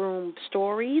Steam Room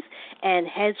Stories and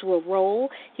Heads Will Roll.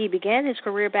 He began his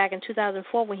career back in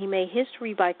 2004 when he made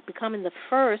history by becoming the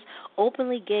first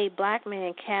openly gay black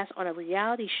man cast on a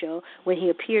reality show when he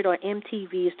appeared on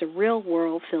MTV's The Real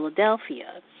World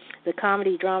Philadelphia. The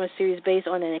comedy drama series, based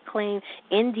on an acclaimed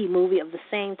indie movie of the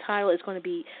same title, is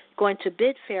going to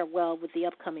bid farewell with the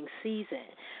upcoming season.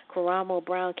 Karamo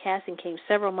Brown casting came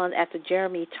several months after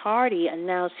Jeremy Tardy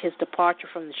announced his departure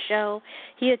from the show.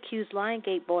 He accused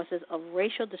Lionsgate bosses of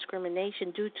racial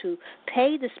discrimination due to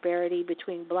pay disparity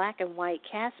between black and white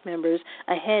cast members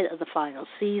ahead of the final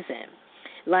season.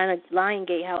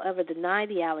 Lionsgate, however, denied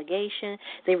the allegation.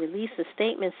 They released a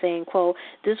statement saying, quote,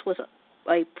 "This was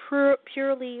a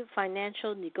purely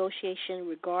financial negotiation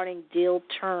regarding deal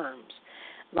terms.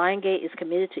 Lionsgate is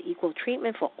committed to equal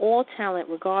treatment for all talent,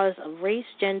 regardless of race,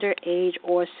 gender, age,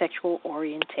 or sexual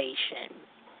orientation."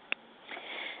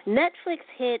 Netflix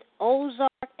hit Ozark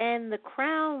and The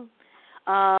Crown.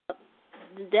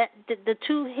 The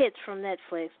two hits from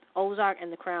Netflix, Ozark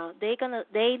and The Crown, they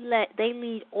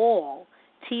lead all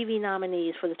TV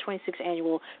nominees for the 26th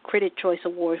annual Critics' Choice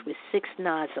Awards with 6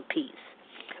 nods apiece.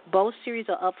 Both series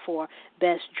are up for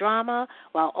Best Drama,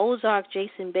 while Ozark,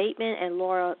 Jason Bateman and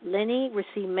Laura Linney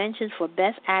received mentions for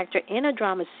Best Actor in a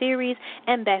Drama Series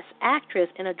and Best Actress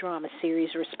in a Drama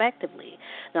Series, respectively.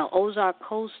 Now, Ozark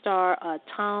co-star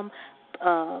Tom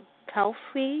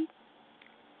Pelphrey,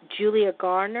 Julia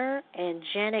Garner, and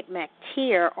Janet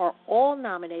McTeer are all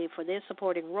nominated for their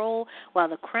supporting role, while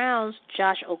The Crown's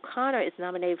Josh O'Connor is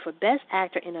nominated for Best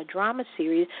Actor in a Drama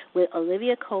Series, with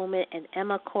Olivia Colman and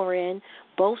Emma Corrin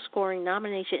both scoring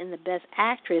nomination in the Best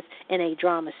Actress in a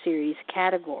Drama Series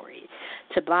category.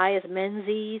 Tobias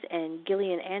Menzies and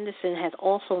Gillian Anderson has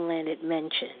also landed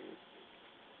mention.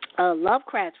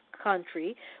 Lovecraft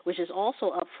Country, which is also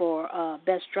up for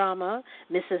Best Drama,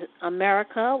 Mrs.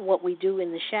 America, What We Do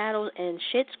in the Shadows, and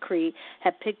Schitt's Creek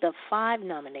have picked up 5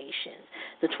 nominations.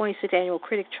 The 26th Annual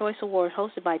Critics' Choice Award,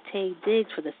 hosted by Taye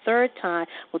Diggs for the third time,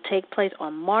 will take place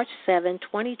on March 7,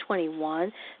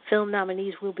 2021. Film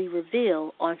nominees will be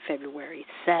revealed on February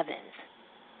 7th.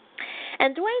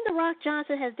 And Dwayne "The Rock"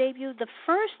 Johnson has debuted the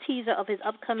first teaser of his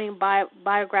upcoming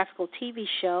biographical TV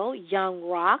show, Young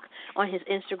Rock, on his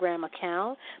Instagram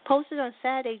account. Posted on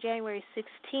Saturday, January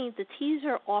 16th, the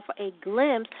teaser offers a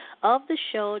glimpse of the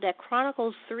show that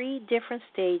chronicles 3 different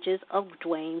stages of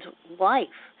Dwayne's life.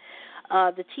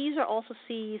 The teaser also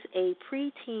sees a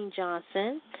preteen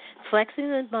Johnson flexing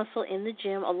his muscle in the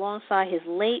gym alongside his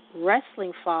late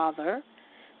wrestling father,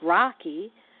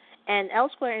 Rocky. And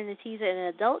elsewhere in the teaser, an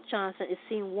adult Johnson is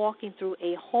seen walking through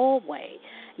a hallway.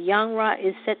 Young Rock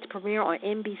is set to premiere on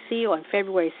NBC on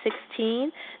February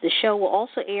 16. The show will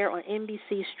also air on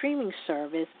NBC's streaming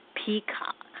service,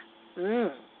 Peacock.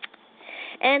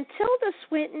 And Tilda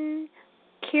Swinton,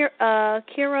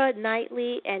 Keira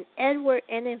Knightley, and Edward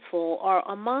Enninful are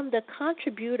among the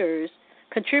contributors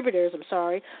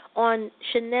on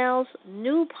Chanel's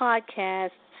new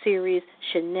podcast series,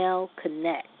 Chanel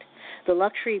Connect. The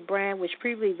luxury brand, which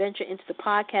previously ventured into the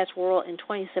podcast world in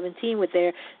 2017 with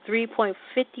their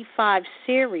 3.55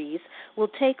 series, will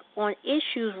take on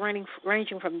issues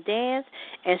ranging from dance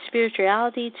and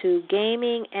spirituality to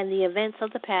gaming and the events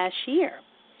of the past year.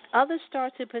 Other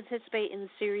stars to participate in the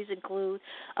series include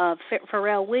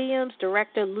Pharrell Williams,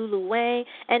 director Lulu Wang,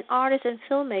 and artist and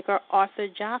filmmaker Arthur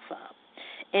Jaffa.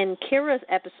 In Kira's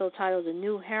episode titled The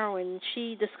New Heroine,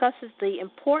 she discusses the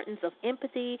importance of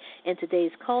empathy in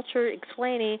today's culture,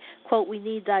 explaining, quote, "We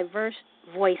need diverse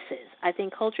voices. I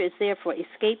think culture is there for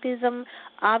escapism,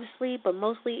 obviously, but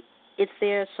mostly it's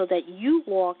there so that you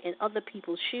walk in other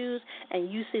people's shoes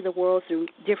and you see the world through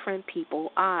different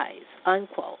people's eyes,"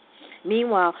 unquote.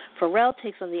 Meanwhile, Pharrell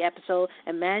takes on the episode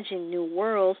Imagining New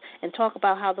Worlds and talk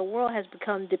about how the world has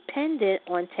become dependent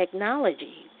on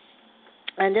technology.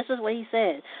 And this is what he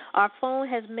said: "Our phone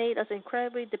has made us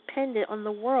incredibly dependent on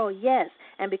the world, yes,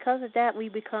 and because of that, we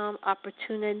become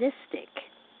opportunistic."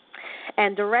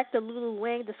 And director Lulu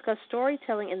Wang discussed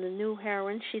storytelling in The New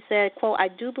Heroine. She said, quote, "I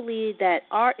do believe that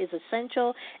art is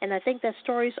essential, and I think that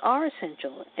stories are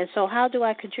essential. And so how do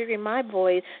I contribute my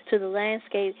voice to the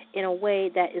landscape in a way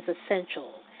that is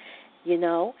essential? You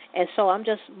know, and so I'm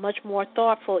just much more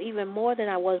thoughtful, even more than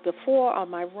I was before,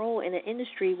 on my role in an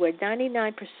industry where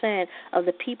 99% of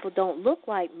the people don't look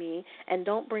like me and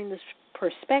don't bring this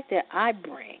perspective I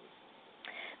bring."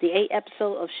 The 8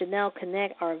 episodes of Chanel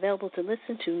Connect are available to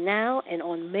listen to now and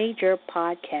on major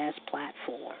podcast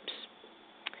platforms.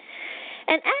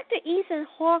 And actor Ethan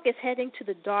Hawke is heading to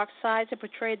the dark side to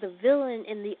portray the villain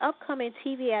in the upcoming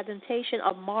TV adaptation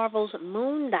of Marvel's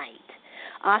Moon Knight.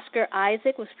 Oscar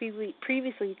Isaac was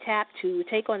previously tapped to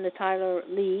take on the title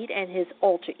lead, and his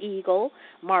alter ego,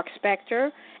 Mark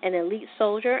Spector, an elite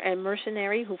soldier and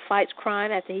mercenary who fights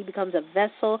crime after he becomes a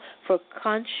vessel for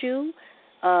Khonshu,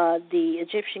 the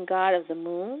Egyptian god of the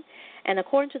moon. And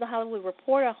according to The Hollywood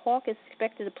Reporter, Hawke is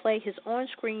expected to play his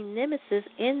on-screen nemesis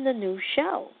in the new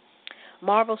show.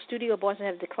 Marvel studio bosses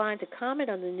have declined to comment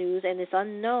on the news, and it's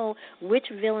unknown which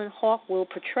villain Hawke will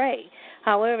portray.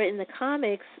 However, in the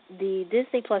comics, the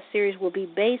Disney Plus series will be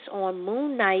based on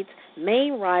Moon Knight's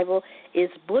main rival is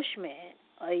Bushman,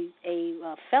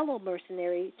 a fellow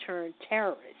mercenary turned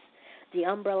terrorist. The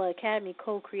Umbrella Academy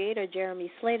co-creator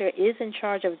Jeremy Slater is in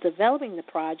charge of developing the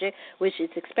project, which is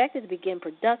expected to begin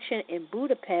production in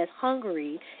Budapest,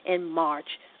 Hungary in March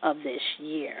of this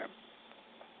year.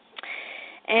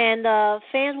 And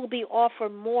fans will be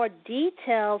offered more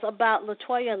details about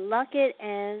LaToya Luckett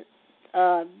and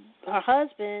her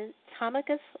husband,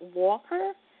 Tamika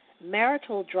Walker,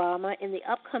 marital drama in the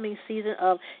upcoming season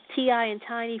of T.I. and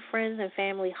Tiny Friends and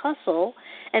Family Hustle.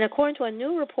 And according to a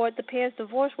new report, the pair's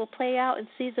divorce will play out in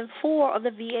Season 4 of the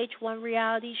VH1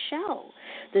 reality show.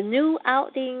 The new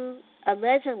outing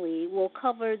allegedly will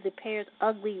cover the pair's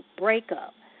ugly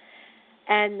breakup.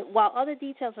 And while other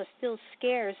details are still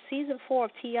scarce, Season 4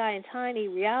 of T.I. and Tiny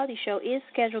reality show is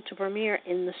scheduled to premiere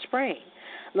in the spring.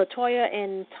 LaToya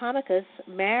and Tamika's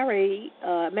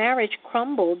marriage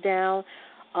crumbled down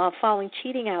following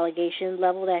cheating allegations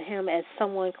leveled at him as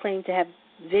someone claimed to have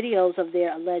videos of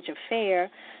their alleged affair.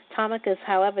 Tamika's,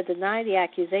 however, denied the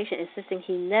accusation, insisting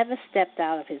he never stepped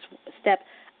out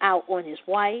on his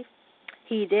wife.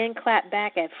 He then clapped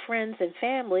back at friends and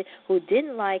family who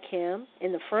didn't like him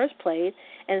in the first place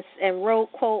and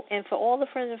wrote, quote, "And for all the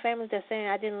friends and family that's saying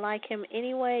I didn't like him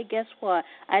anyway, guess what?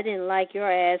 I didn't like your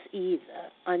ass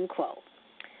either," unquote.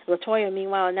 LaToya,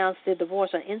 meanwhile, announced their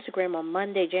divorce on Instagram on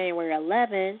Monday, January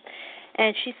 11,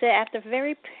 and she said, "After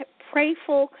very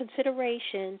prayerful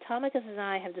consideration, Tamika and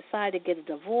I have decided to get a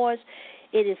divorce.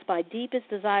 It is my deepest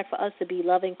desire for us to be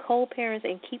loving co-parents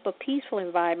and keep a peaceful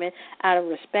environment out of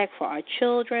respect for our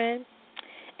children."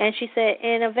 And she said,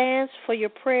 "In advance for your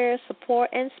prayers, support,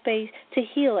 and space to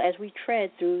heal as we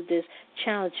tread through this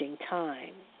challenging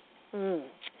time."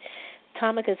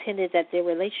 Tamika's hinted that their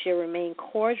relationship remained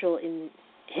cordial in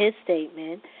his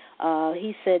statement.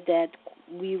 He said that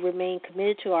we remain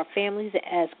committed to our families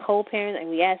as co-parents, and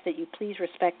we ask that you please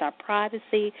respect our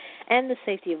privacy and the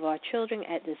safety of our children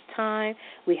at this time.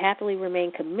 We happily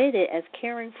remain committed as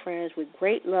caring friends with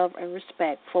great love and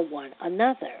respect for one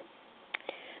another.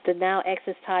 The now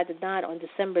exes tied the knot on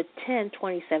December 10,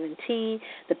 2017.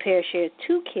 The pair shared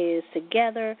 2 kids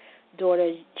together,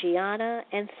 daughter Gianna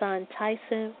and son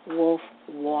Tyson Wolf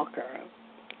Walker.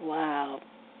 Wow.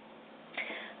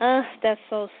 That's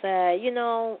so sad. You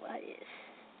know,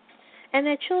 and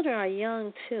their children are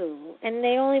young, too. And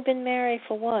they only been married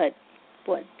for what,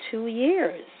 2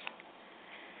 years?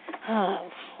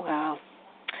 Oh, wow.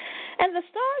 And the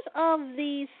stars of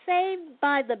the Saved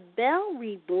by the Bell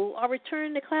reboot are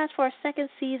returning to class for a second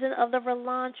season of the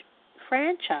relaunch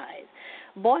franchise.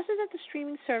 Bosses at the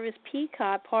streaming service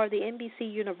Peacock, part of the NBC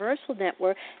Universal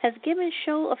Network, has given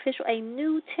show official a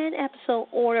new 10-episode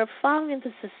order following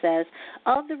the success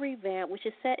of the revamp, which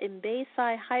is set in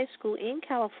Bayside High School in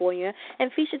California and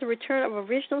features the return of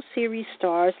original series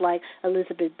stars like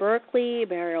Elizabeth Berkley,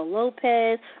 Mario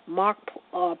Lopez, Mark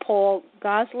Paul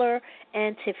Gosselaar,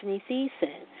 and Tiffany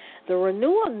Thiessen. The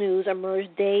renewal news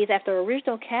emerged days after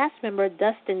original cast member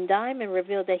Dustin Diamond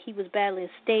revealed that he was battling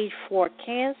stage 4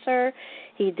 cancer.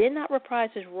 He did not reprise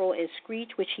his role as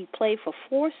Screech, which he played for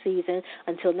 4 seasons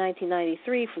until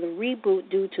 1993 for the reboot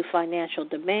due to financial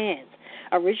demands.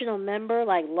 Original member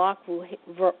like Locke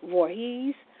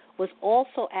Voorhees was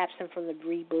also absent from the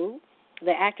reboot.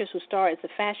 The actress who starred as the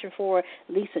fashion-forward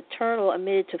Lisa Turtle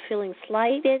admitted to feeling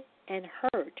slighted and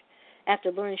hurt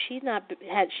after learning she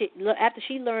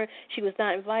learned she was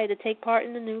not invited to take part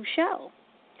in the new show.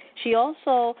 She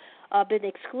also been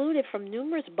excluded from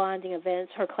numerous bonding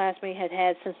events her classmate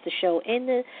had since the show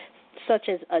ended, such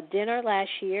as a dinner last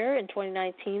year in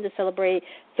 2019 to celebrate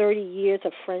 30 years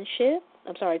of friendship.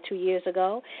 2 years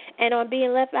ago, and on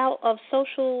being left out of such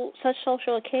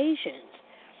social occasions.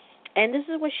 And this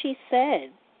is what she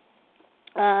said.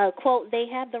 Quote, "They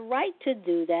have the right to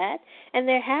do that, and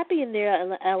they're happy in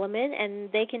their element, and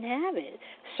they can have it,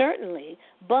 certainly.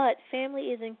 But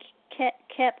family isn't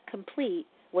kept complete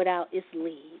without its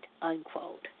lead,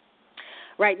 unquote.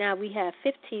 Right now we have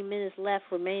 15 minutes left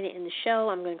remaining in the show.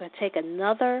 I'm going to take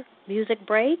another music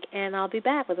break, and I'll be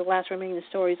back with the last remaining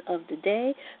stories of the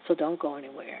day, so don't go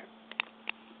anywhere.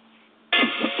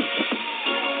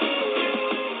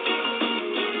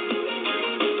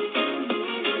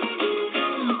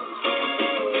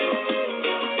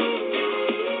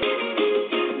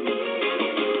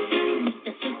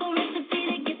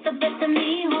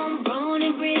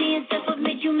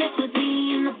 You mess with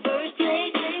me in the first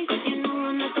place, 'cause you know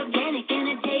I'm not organic and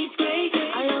it tastes great.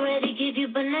 I already give you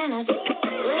bananas. Well,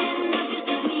 enough, you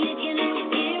took me again and you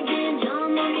gave in.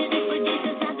 John, more music for this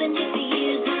has happened just for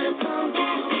years. Not a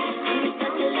comeback. I'm just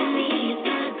not telling me it's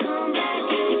not a comeback.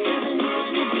 Because I know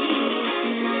what it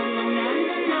is. Na na na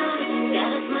na na.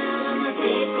 Got a smile on my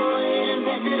face, go ahead and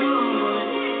pass it on.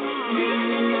 Na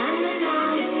na na na na.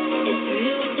 It's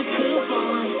real with the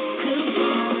coupon.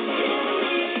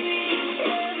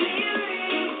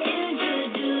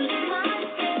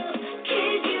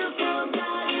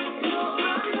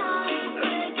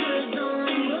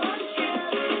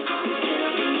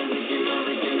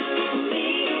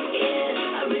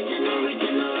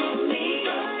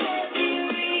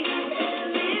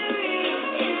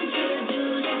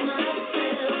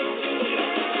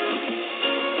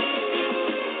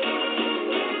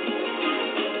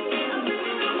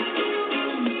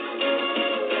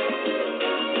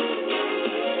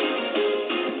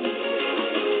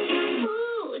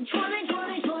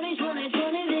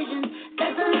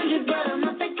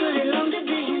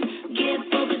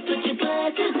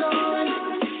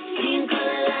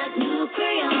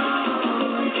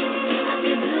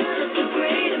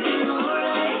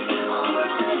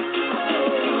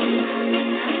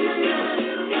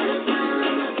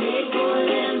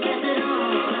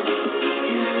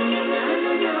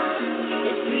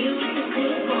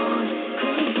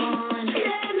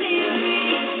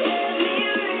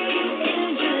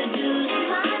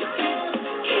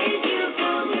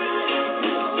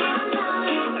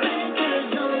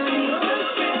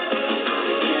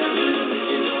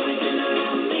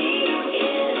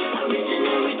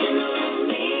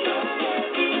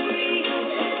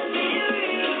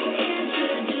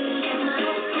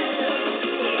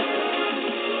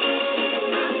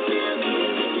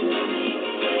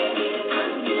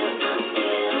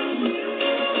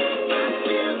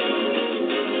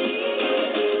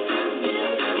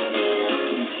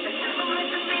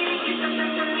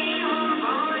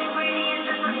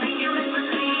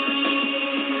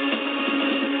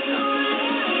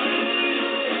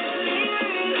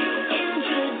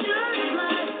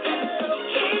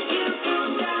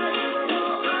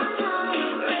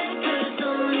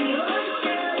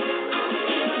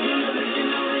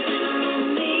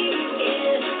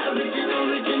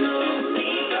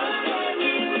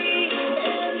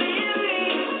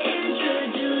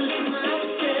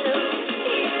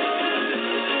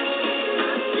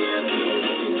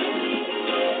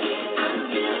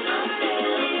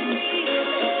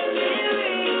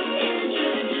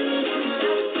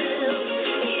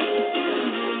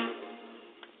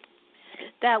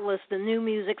 That was the new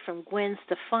music from Gwen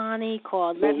Stefani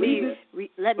called Let Me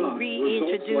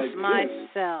Reintroduce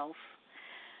Myself.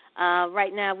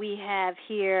 Right now we have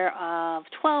here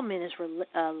 12 minutes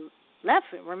left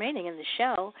remaining in the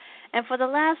show. And for the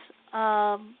last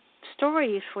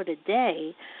stories for the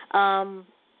day,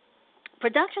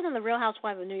 production on The Real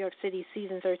Housewives of New York City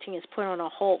Season 13 is put on a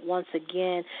halt once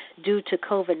again due to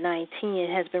COVID-19. It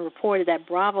has been reported that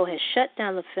Bravo has shut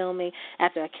down the filming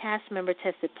after a cast member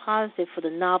tested positive for the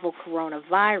novel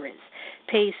coronavirus.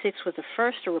 Page 6 was the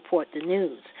first to report the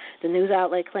news. The news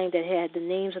outlet claimed that it had the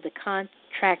names of the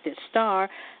contracted star.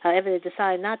 However, they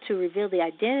decided not to reveal the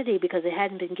identity because it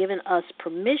hadn't been given us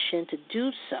permission to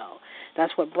do so.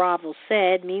 That's what Bravo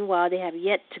said. Meanwhile, they have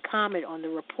yet to comment on the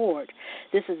report.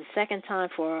 This is the second time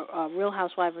for a Real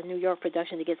Housewives of New York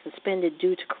production to get suspended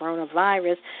due to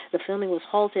coronavirus. The filming was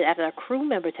halted after a crew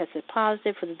member tested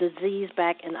positive for the disease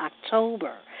back in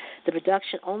October. The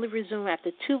production only resumed after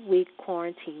a 2-week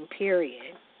quarantine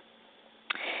period.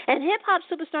 And hip-hop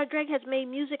superstar Drake has made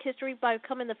music history by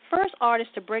becoming the first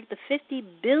artist to break the 50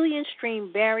 billion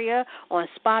stream barrier on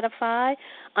Spotify.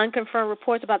 Unconfirmed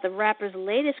reports about the rapper's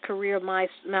latest career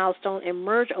milestone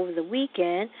emerged over the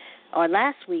weekend. or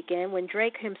last weekend, when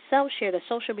Drake himself shared a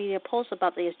social media post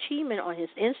about the achievement on his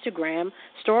Instagram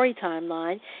story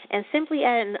timeline and simply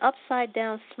added an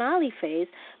upside-down smiley face.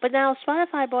 But now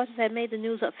Spotify bosses have made the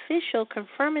news official,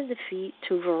 confirming defeat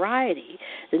to Variety.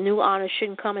 The new honor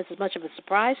shouldn't come as much of a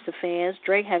surprise to fans.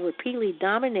 Drake had repeatedly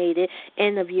dominated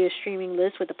end-of-year streaming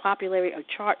lists with the popularity of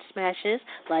chart smashes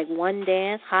like One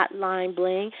Dance, Hotline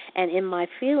Bling, and In My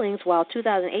Feelings, while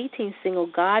 2018 single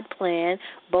God Plan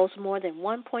boasts more than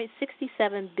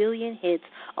 1.67 billion hits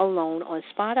alone on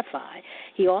Spotify.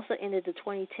 He also ended the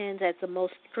 2010s as the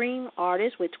most streamed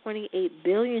artist with 28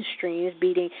 billion streams,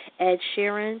 beating Ed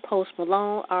Sheeran, Post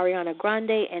Malone, Ariana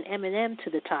Grande, and Eminem to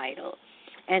the title.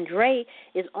 And Drake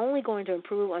is only going to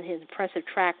improve on his impressive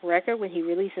track record when he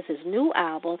releases his new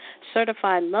album,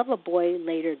 Certified Lover Boy,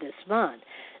 later this month.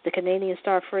 The Canadian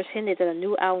star first hinted that a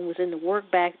new album was in the work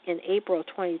back in April of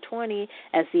 2020,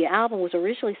 as the album was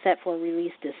originally set for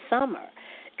release this summer.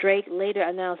 Drake later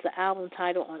announced the album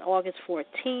title on August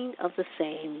 14 of the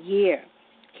same year.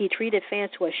 He treated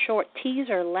fans to a short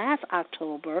teaser last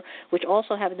October, which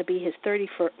also happened to be his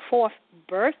 34th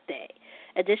birthday.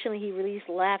 Additionally, he released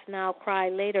Laugh Now, Cry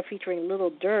Later featuring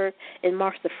Lil Durk. It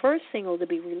marks the first single to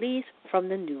be released from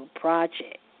the new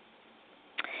project.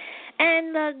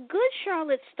 And Good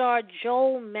Charlotte star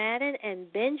Joel Madden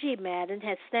and Benji Madden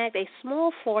had snagged a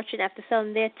small fortune after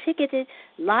selling their ticketed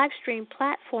live stream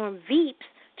platform Veeps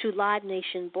to Live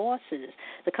Nation bosses.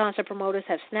 The concert promoters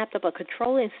have snapped up a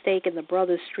controlling stake in the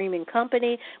brothers' streaming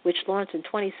company, which launched in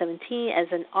 2017 as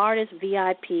an artist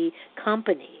VIP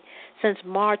company. Since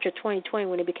March of 2020,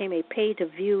 when it became a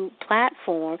pay-to-view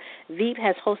platform, Veep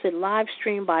has hosted live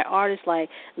stream by artists like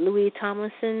Louis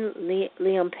Tomlinson,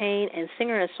 Liam Payne, and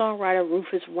singer and songwriter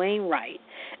Rufus Wainwright.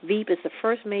 Veep is the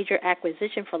first major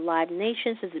acquisition for Live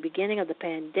Nation since the beginning of the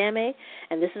pandemic,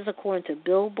 and this is according to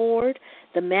Billboard.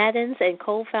 The Maddens and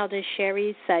co-founders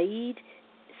Sherry Saidi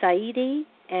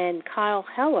and Kyle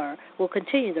Heller will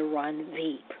continue to run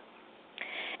Veep.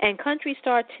 And country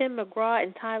star Tim McGraw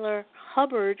and Tyler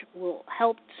Hubbard will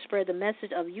help spread the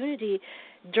message of unity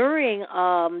during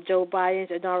Joe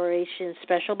Biden's inauguration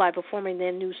special by performing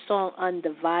their new song,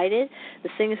 Undivided. The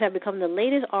singers have become the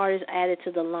latest artists added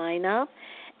to the lineup.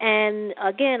 And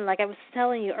again, like I was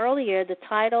telling you earlier, the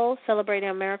title, Celebrating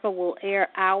America, will air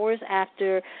hours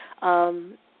after,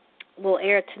 will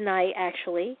air tonight,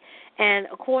 actually. And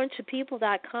according to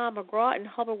People.com, McGraw and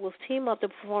Hubbard will team up to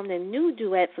perform their new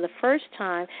duet for the first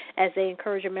time as they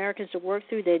encourage Americans to work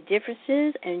through their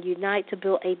differences and unite to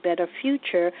build a better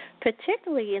future,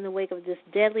 particularly in the wake of this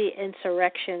deadly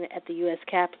insurrection at the U.S.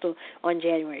 Capitol on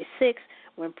January 6th,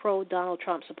 when pro-Donald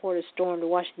Trump supporters stormed the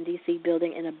Washington, D.C.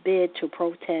 building in a bid to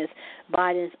protest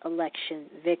Biden's election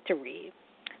victory.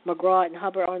 McGraw and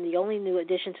Hubbard are the only new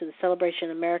addition to the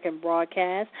Celebration American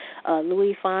broadcast.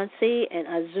 Louis Fonsi and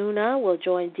Azuna will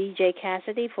join DJ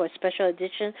Cassidy for a special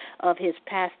edition of his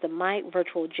Pass the Mic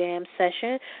virtual jam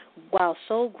session, while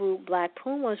soul group Black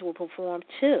Pumas will perform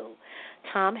too.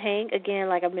 Tom Hanks, again,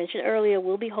 like I mentioned earlier,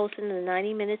 will be hosting the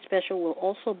 90-minute special. Will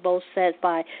also boast sets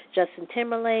by Justin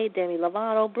Timberlake, Demi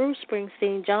Lovato, Bruce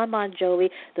Springsteen, John Bon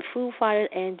Jovi, the Foo Fighters,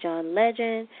 and John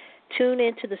Legend. Tune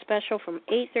in to the special from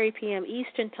 8:30 p.m.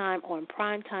 Eastern Time on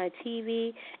Primetime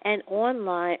TV and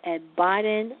online at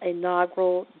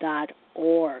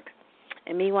BidenInaugural.org.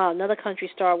 And meanwhile, another country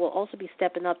star will also be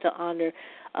stepping up to honor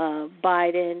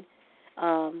Biden.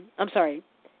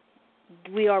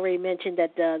 We already mentioned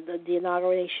that the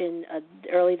inauguration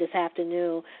early this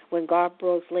afternoon when Garth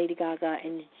Brooks, Lady Gaga,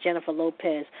 and Jennifer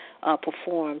Lopez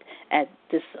performed at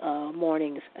this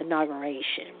morning's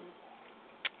inauguration.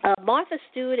 Martha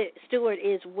Stewart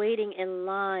is waiting in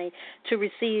line to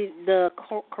receive the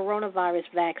coronavirus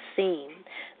vaccine.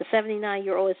 The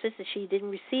 79-year-old insisted she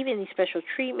didn't receive any special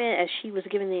treatment as she was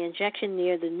given the injection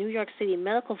near the New York City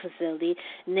medical facility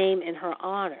named in her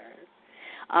honor.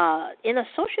 In a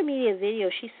social media video,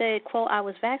 she said, quote, "I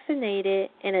was vaccinated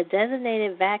in a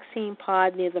designated vaccine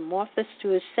pod near the Martha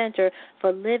Stewart Center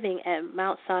for Living at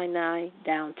Mount Sinai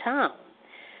downtown.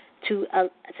 To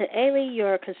allay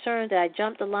your concern that I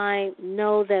jumped the line,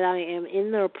 know that I am in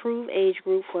the approved age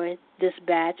group for this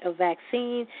batch of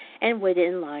vaccine and waited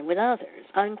in line with others,"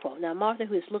 unquote. Now, Martha,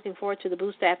 who is looking forward to the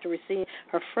booster after receiving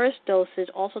her first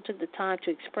dosage, also took the time to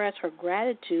express her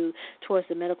gratitude towards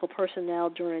the medical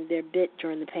personnel during their bit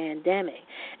during the pandemic.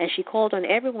 And she called on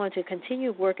everyone to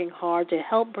continue working hard to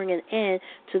help bring an end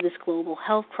to this global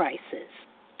health crisis.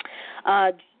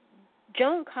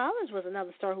 Joan Collins was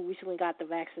another star who recently got the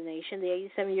vaccination. The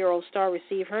 87-year-old star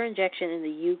received her injection in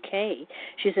the UK.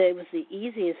 She said it was the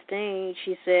easiest thing.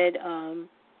 She said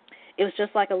It was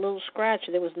just like a little scratch.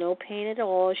 There was no pain at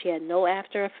all. She had no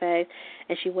after effect,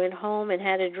 and she went home and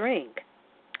had a drink.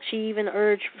 She even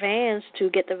urged fans to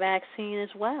get the vaccine as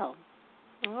well.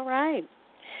 All right.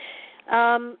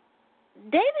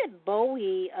 David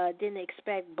Bowie didn't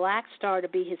expect Black Star to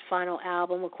be his final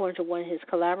album, according to one of his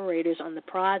collaborators on the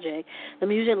project. The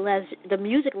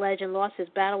music legend lost his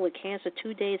battle with cancer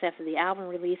 2 days after the album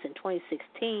release in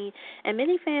 2016, and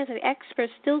many fans and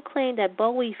experts still claim that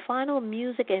Bowie's final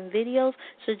music and videos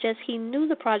suggest he knew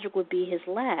the project would be his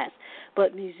last.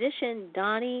 But musician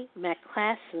Donnie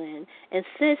McCaslin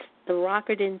insists the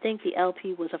rocker didn't think the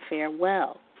LP was a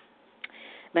farewell.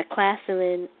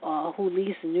 McCaslin, who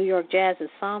leads the New York Jazz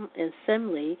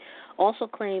Assembly, also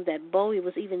claimed that Bowie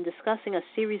was even discussing a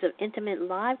series of intimate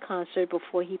live concerts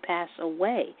before he passed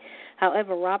away.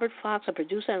 However, Robert Fox, a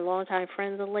producer and longtime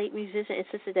friend of the late musician,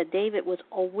 insisted that David was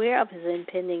aware of his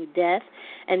impending death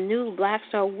and knew Black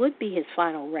Star would be his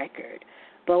final record.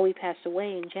 Bowie passed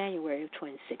away in January of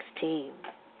 2016.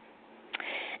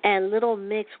 And Little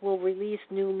Mix will release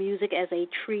new music as a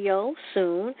trio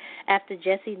soon. After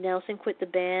Jesse Nelson quit the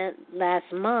band last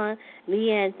month,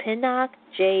 Leanne Pinnock,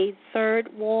 Jay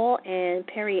Thirdwall, and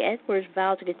Perry Edwards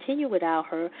vowed to continue without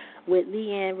her, with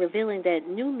Leanne revealing that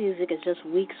new music is just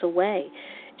weeks away.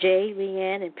 Jay,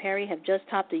 Leanne, and Perry have just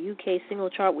topped the UK single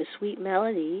chart with Sweet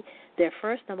Melody, their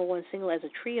first #1 single as a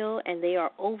trio, and they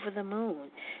are over the moon.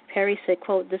 Perry said,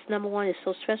 quote, "This #1 is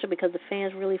so special because the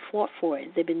fans really fought for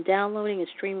it. They've been downloading and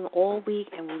streaming all week,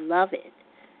 and we love it.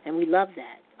 And we love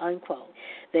that," unquote.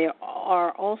 They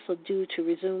are also due to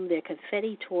resume their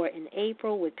Confetti tour in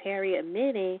April, with Perry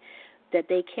admitting that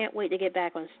they can't wait to get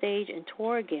back on stage and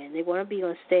tour again. They want to be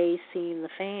on stage seeing the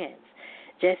fans.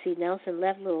 Jessie Nelson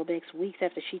left Little Mix weeks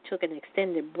after she took an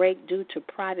extended break due to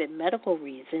private medical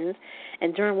reasons,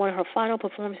 and during one of her final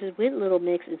performances with Little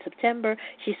Mix in September,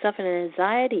 she suffered an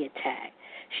anxiety attack.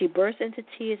 She burst into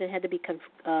tears and had to be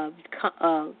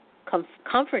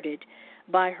comforted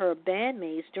by her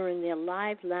bandmates during their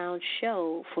live lounge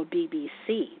show for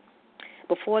BBC.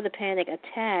 Before the panic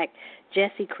attack,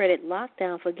 Jessie credited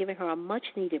Lockdown for giving her a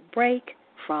much-needed break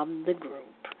from the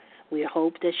group. We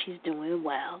hope that she's doing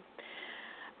well.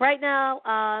 Right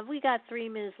now, we got 3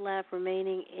 minutes left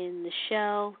remaining in the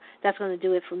show. That's going to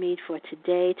do it for me for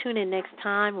today. Tune in next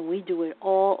time when we do it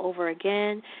all over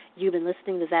again. You've been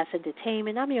listening to That's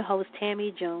Entertainment. I'm your host,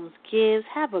 Tammy Jones Gibbs.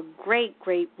 Have a great,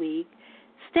 great week.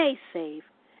 Stay safe,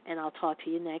 and I'll talk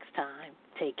to you next time.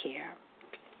 Take care.